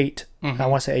 She has 8. Mm-hmm. I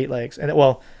want to say 8 legs, and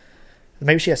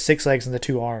maybe she has 6 legs and the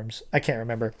 2 arms. I can't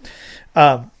remember.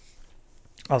 Off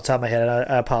the top of my head,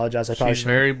 I apologize. She's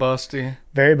very busty.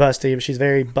 Very busty, but she's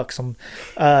very buxom.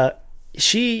 I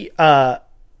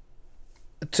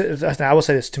will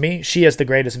say this, to me, she is the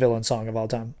greatest villain song of all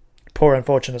time. Poor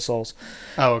Unfortunate Souls.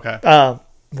 Oh, okay.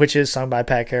 Which is sung by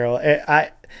Pat Carroll.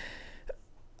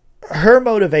 Her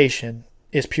motivation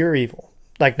is pure evil.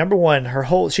 Like, number one,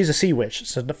 she's a sea witch.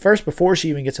 So before she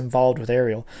even gets involved with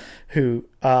Ariel, who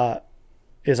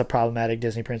is a problematic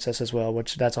Disney princess as well,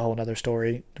 which that's a whole nother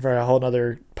story for a whole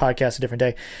nother podcast a different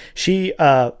day.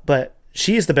 But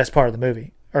she is the best part of the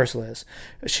movie. Ursula is.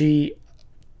 She,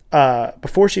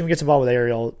 before she even gets involved with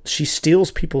Ariel, she steals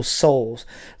people's souls.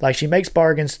 Like, she makes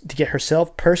bargains to get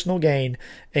herself personal gain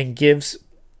and gives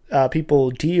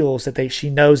people deals that she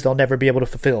knows they'll never be able to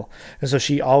fulfill. And so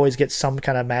she always gets some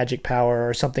kind of magic power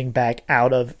or something back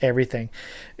out of everything.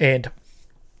 And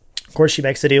of course, she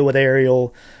makes the deal with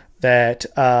Ariel that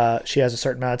she has a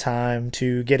certain amount of time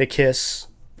to get a kiss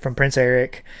from Prince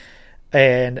Eric,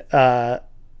 and or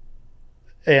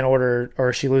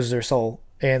she loses her soul.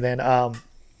 And then I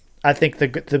think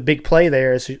the big play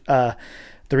there is the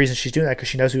reason she's doing that because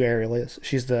she knows who Ariel is.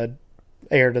 She's the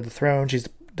heir to the throne. She's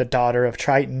the daughter of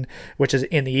Triton, which is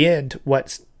in the end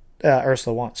what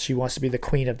Ursula wants. She wants to be the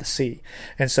queen of the sea,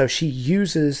 and so she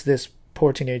uses this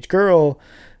poor teenage girl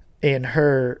in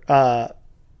her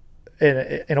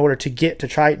in order to get to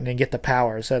Triton and get the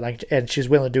power. So and she's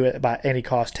willing to do it by any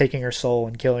cost, taking her soul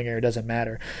and killing her. It doesn't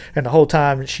matter. And the whole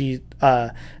time she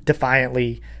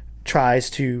defiantly tries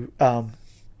to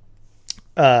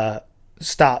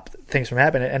stop things from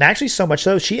happening, and actually so much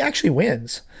so she actually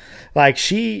wins. Like,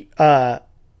 she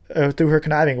through her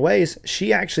conniving ways,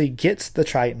 she actually gets the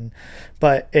Triton,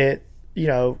 but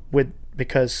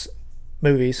because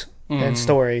movies and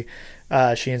story,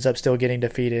 she ends up still getting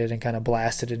defeated and kind of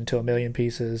blasted into a million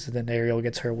pieces. And then Ariel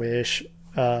gets her wish.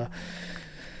 But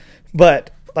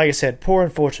like I said, Poor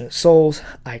Unfortunate Souls,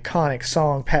 iconic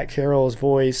song, Pat Carroll's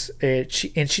voice.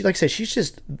 She like I said, she's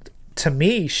just, to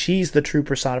me, she's the true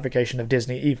personification of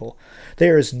Disney evil.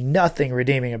 There is nothing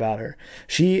redeeming about her.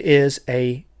 She is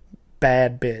a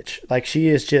bad bitch. Like,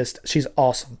 she's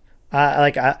awesome.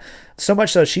 So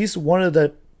much so, she's one of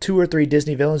the 2 or 3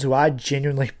 Disney villains who I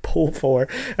genuinely pull for,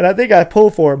 and I think I pull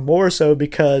for more so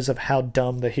because of how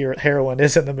dumb the heroine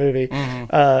is in the movie.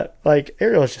 Mm-hmm. Like,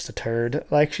 Ariel is just a turd.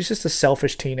 Like, she's just a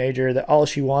selfish teenager that all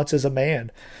she wants is a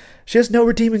man. She has no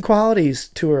redeeming qualities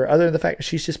to her other than the fact that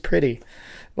she's just pretty.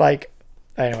 Like,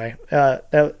 anyway,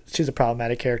 she's a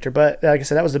problematic character. But like I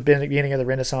said, that was the beginning of the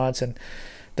Renaissance, and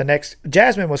the next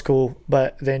Jasmine was cool,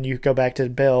 but then you go back to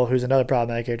Belle, who's another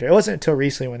problematic character. It wasn't until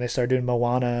recently when they started doing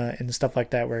Moana and stuff like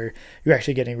that where you're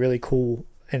actually getting really cool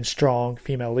and strong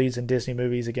female leads in Disney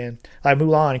movies again. Like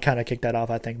Mulan kind of kicked that off.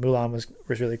 I think Mulan was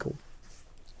really cool.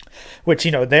 Which,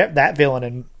 you know, that villain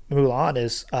in Mulan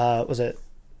is was it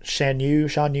Shan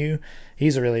Yu?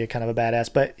 He's really kind of a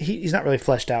badass, but he's not really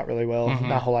fleshed out really well.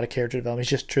 Not a whole lot of character development.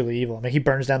 He's just truly evil. I mean, he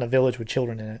burns down a village with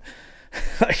children in it.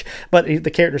 But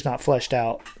the character's not fleshed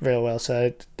out very well,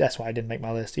 so that's why I didn't make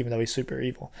my list, even though he's super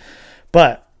evil.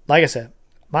 But like I said,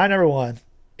 my number one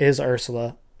is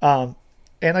Ursula. And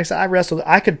like I said,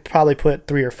 I could probably put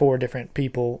 3 or 4 different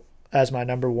people as my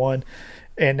number one,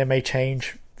 and it may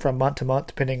change from month to month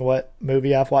depending what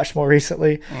movie I've watched more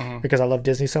recently, because I love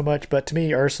Disney so much. But to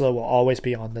me, Ursula will always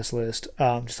be on this list,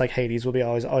 just like Hades will be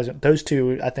always. Those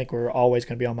two I think were always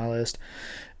going to be on my list,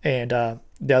 and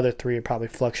the other 3 would probably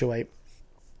fluctuate.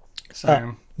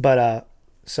 Same.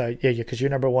 So yeah, because your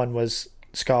number one was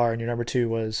Scar and your number 2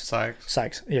 was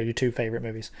Sykes. Yeah, your 2 favorite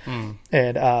movies.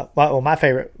 And my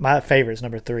favorite is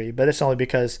number 3, but it's only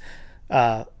because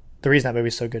the reason that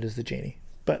movie's so good is the genie,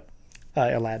 but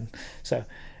Aladdin. So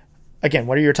again,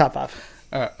 what are your top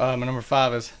 5? My number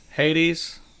 5 is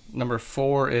Hades. Number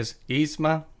 4 is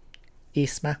Yzma.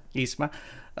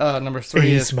 Number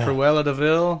 3 is Cruella de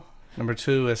Vil. Number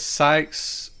 2 is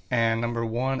Sykes, and number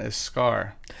 1 is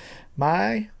Scar.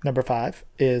 My number 5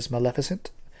 is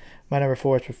Maleficent. My number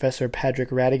 4 is Professor Patrick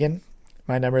Radigan.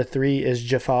 My number 3 is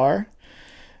Jafar.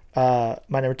 My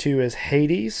number 2 is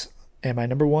Hades. And my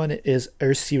number 1 is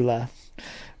Ursula.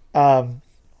 All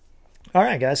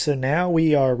right, guys. So now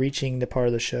we are reaching the part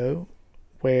of the show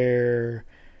where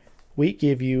we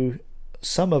give you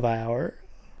some of our...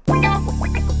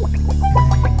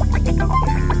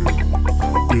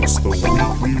 It's the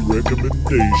weekly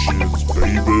recommendations,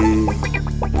 baby.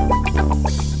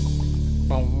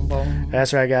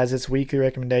 That's right, guys. It's weekly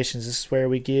recommendations. This is where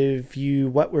we give you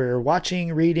what we're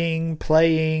watching, reading,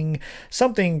 playing,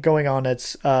 something going on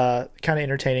that's kind of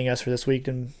entertaining us for this week,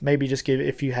 and maybe just give,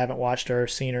 if you haven't watched or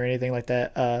seen or anything like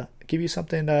that, give you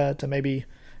something to maybe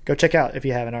go check out if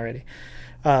you haven't already.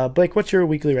 Blake, what's your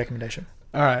weekly recommendation?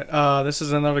 All right. This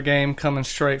is another game coming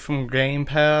straight from Game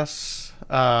Pass.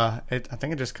 I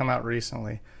think it just come out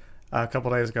recently, a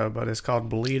couple days ago, but it's called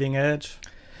Bleeding Edge.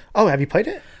 Oh, have you played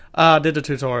it? I did the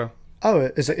tutorial.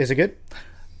 Oh, is it good?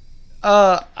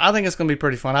 I think it's gonna be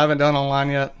pretty fun. I haven't done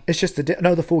online yet. It's just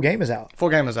the full game is out. Full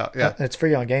game is out. Yeah, it's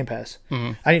free on Game Pass.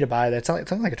 Mm-hmm. I need to buy that. It's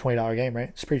only like a $20 game, right?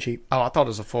 It's pretty cheap. Oh, I thought it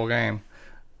was a full game.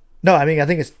 No, I mean I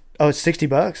think it's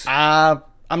 $60.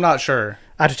 I'm not sure.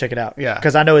 I have to check it out. Yeah,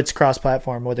 because I know it's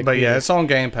cross-platform with it. But yeah, it's on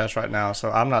Game Pass right now,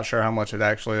 so I'm not sure how much it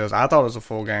actually is. I thought it was a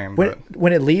full game.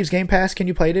 When it leaves Game Pass, can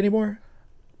you play it anymore?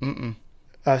 Mm-mm.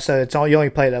 So you only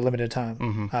play it at limited time.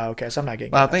 Mm-hmm. Okay, so I'm not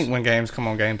getting. Well, I think when games come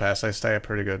on Game Pass, they stay a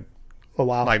pretty good. A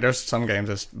while. Like there's some games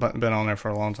that's been on there for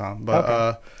a long time, but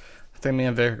okay. I think me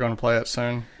and Vic are going to play it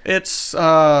soon. It's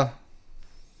I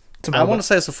want to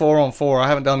say it's a 4-on-4. I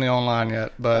haven't done the online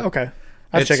yet, but okay,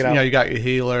 I'll check it out. You know, you got your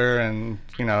healer, and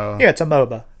you know, yeah, it's a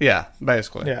MOBA. Yeah,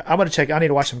 basically. Yeah, I'm gonna check. I need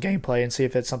to watch some gameplay and see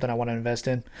if it's something I want to invest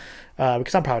in,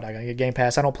 because I'm probably not gonna get Game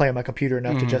Pass. I don't play on my computer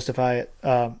enough to justify it.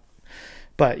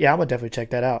 But yeah, I'm gonna definitely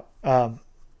check that out.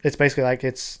 It's basically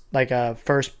like a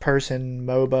first-person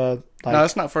MOBA. No,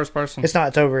 it's not first person. It's not.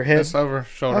 It's overhead. It's over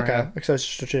shoulder. Okay, yeah. So it's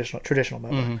traditional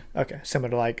MOBA. Mm-hmm. Okay, similar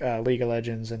to like League of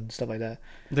Legends and stuff like that.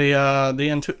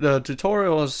 The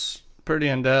tutorial is pretty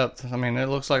in depth. I mean, it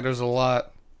looks like there's a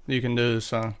lot you can do.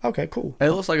 So okay, cool. It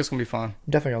looks like it's gonna be fun. I'm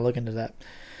definitely gonna look into that.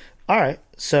 All right,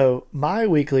 so my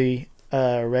weekly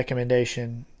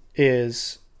recommendation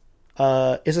is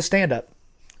a stand-up.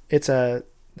 It's a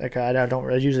I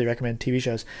don't usually recommend TV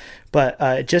shows, but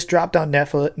it just dropped on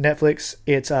Netflix.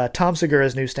 It's Tom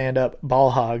Segura's new stand-up,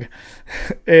 Ball Hog.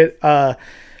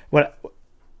 What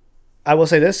I will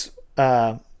say this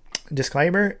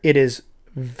disclaimer: it is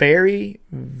very,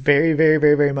 very, very,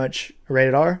 very, very much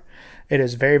rated R. It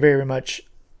is very, very much.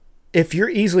 If you're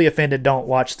easily offended, don't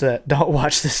watch the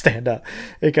stand-up,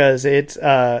 because it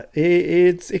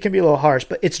can be a little harsh,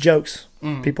 but it's jokes,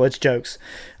 people. It's jokes.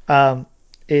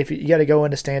 If you got to go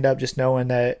into stand-up just knowing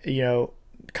that, you know,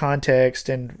 context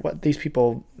and what these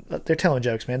people, they're telling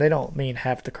jokes, man. They don't mean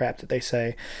half the crap that they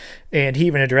say. And he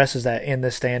even addresses that in the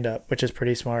stand-up, which is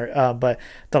pretty smart. But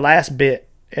the last bit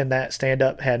in that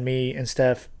stand-up had me and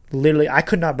Steph, literally, I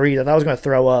could not breathe. I thought I was going to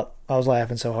throw up. I was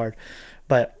laughing so hard.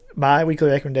 But my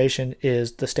weekly recommendation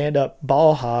is the stand-up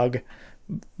Ball Hog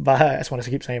by, I just want to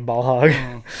keep saying Ball Hog,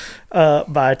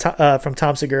 from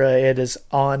Tom Segura. It is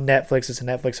on Netflix. It's a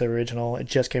Netflix original. It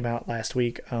just came out last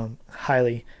week.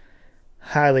 Highly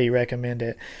recommend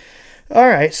it. All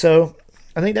right, so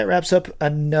I think that wraps up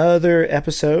another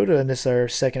episode, and this is our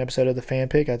second episode of the Fan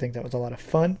Pick. I think that was a lot of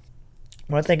fun.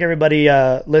 I want to thank everybody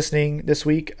listening this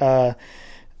week to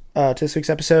this week's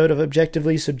episode of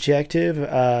Objectively Subjective.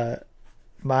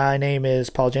 My name is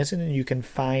Paul Jensen, and you can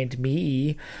find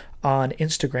me on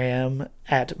Instagram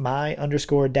at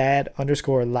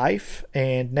my_dad_life.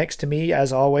 And next to me,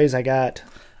 as always, I got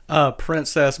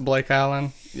Princess Blake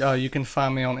Allen. You can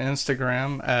find me on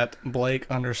Instagram at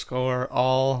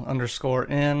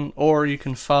Blake_all_n, or you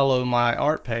can follow my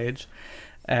art page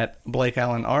at Blake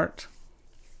Allen Art.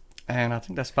 And I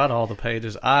think that's about all the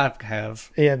pages I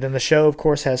have. Yeah, then the show, of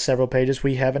course, has several pages.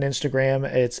 We have an Instagram.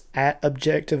 It's at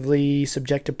Objectively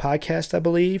Subjective Podcast, I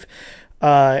believe.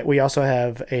 We also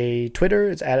have a Twitter.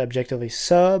 It's at Objectively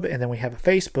Sub. And then we have a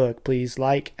Facebook. Please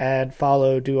like, add,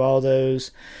 follow, do all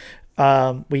those.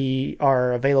 We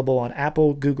are available on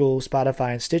Apple, Google,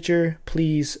 Spotify, and Stitcher.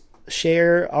 Please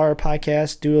share our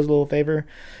podcast. Do us a little favor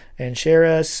and share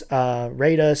us.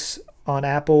 Rate us on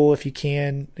Apple if you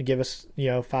can. Give us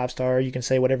 5-star. You can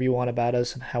say whatever you want about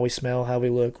us and how we smell, how we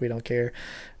look. We don't care.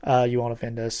 You won't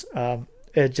offend us.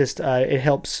 It just it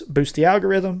helps boost the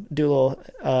algorithm. Do a little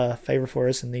favor for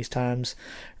us in these times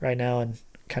right now and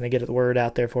kind of get the word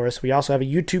out there for us. We also have a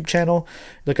YouTube channel.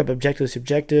 Look up Objectively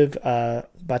Subjective. By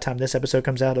the time this episode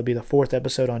comes out, it'll be the 4th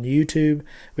episode on YouTube.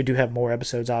 We do have more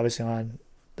episodes obviously on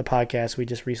the podcast. We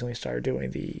just recently started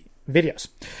doing the videos.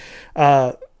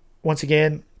 Once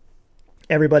again,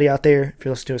 everybody out there, if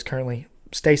you're listening to us currently,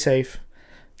 stay safe.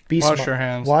 Wash your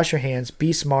hands. Wash your hands.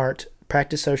 Be smart.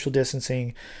 Practice social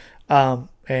distancing. And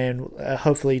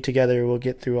hopefully together we'll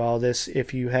get through all this.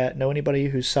 If you know anybody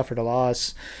who's suffered a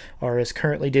loss or is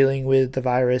currently dealing with the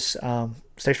virus,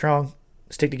 stay strong,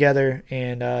 stick together,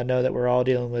 and know that we're all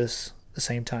dealing with this at the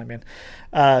same time, man.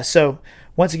 So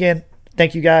once again,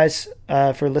 thank you guys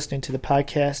for listening to the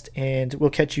podcast, and we'll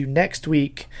catch you next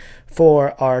week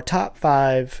for our top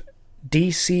 5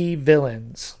 DC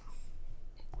villains.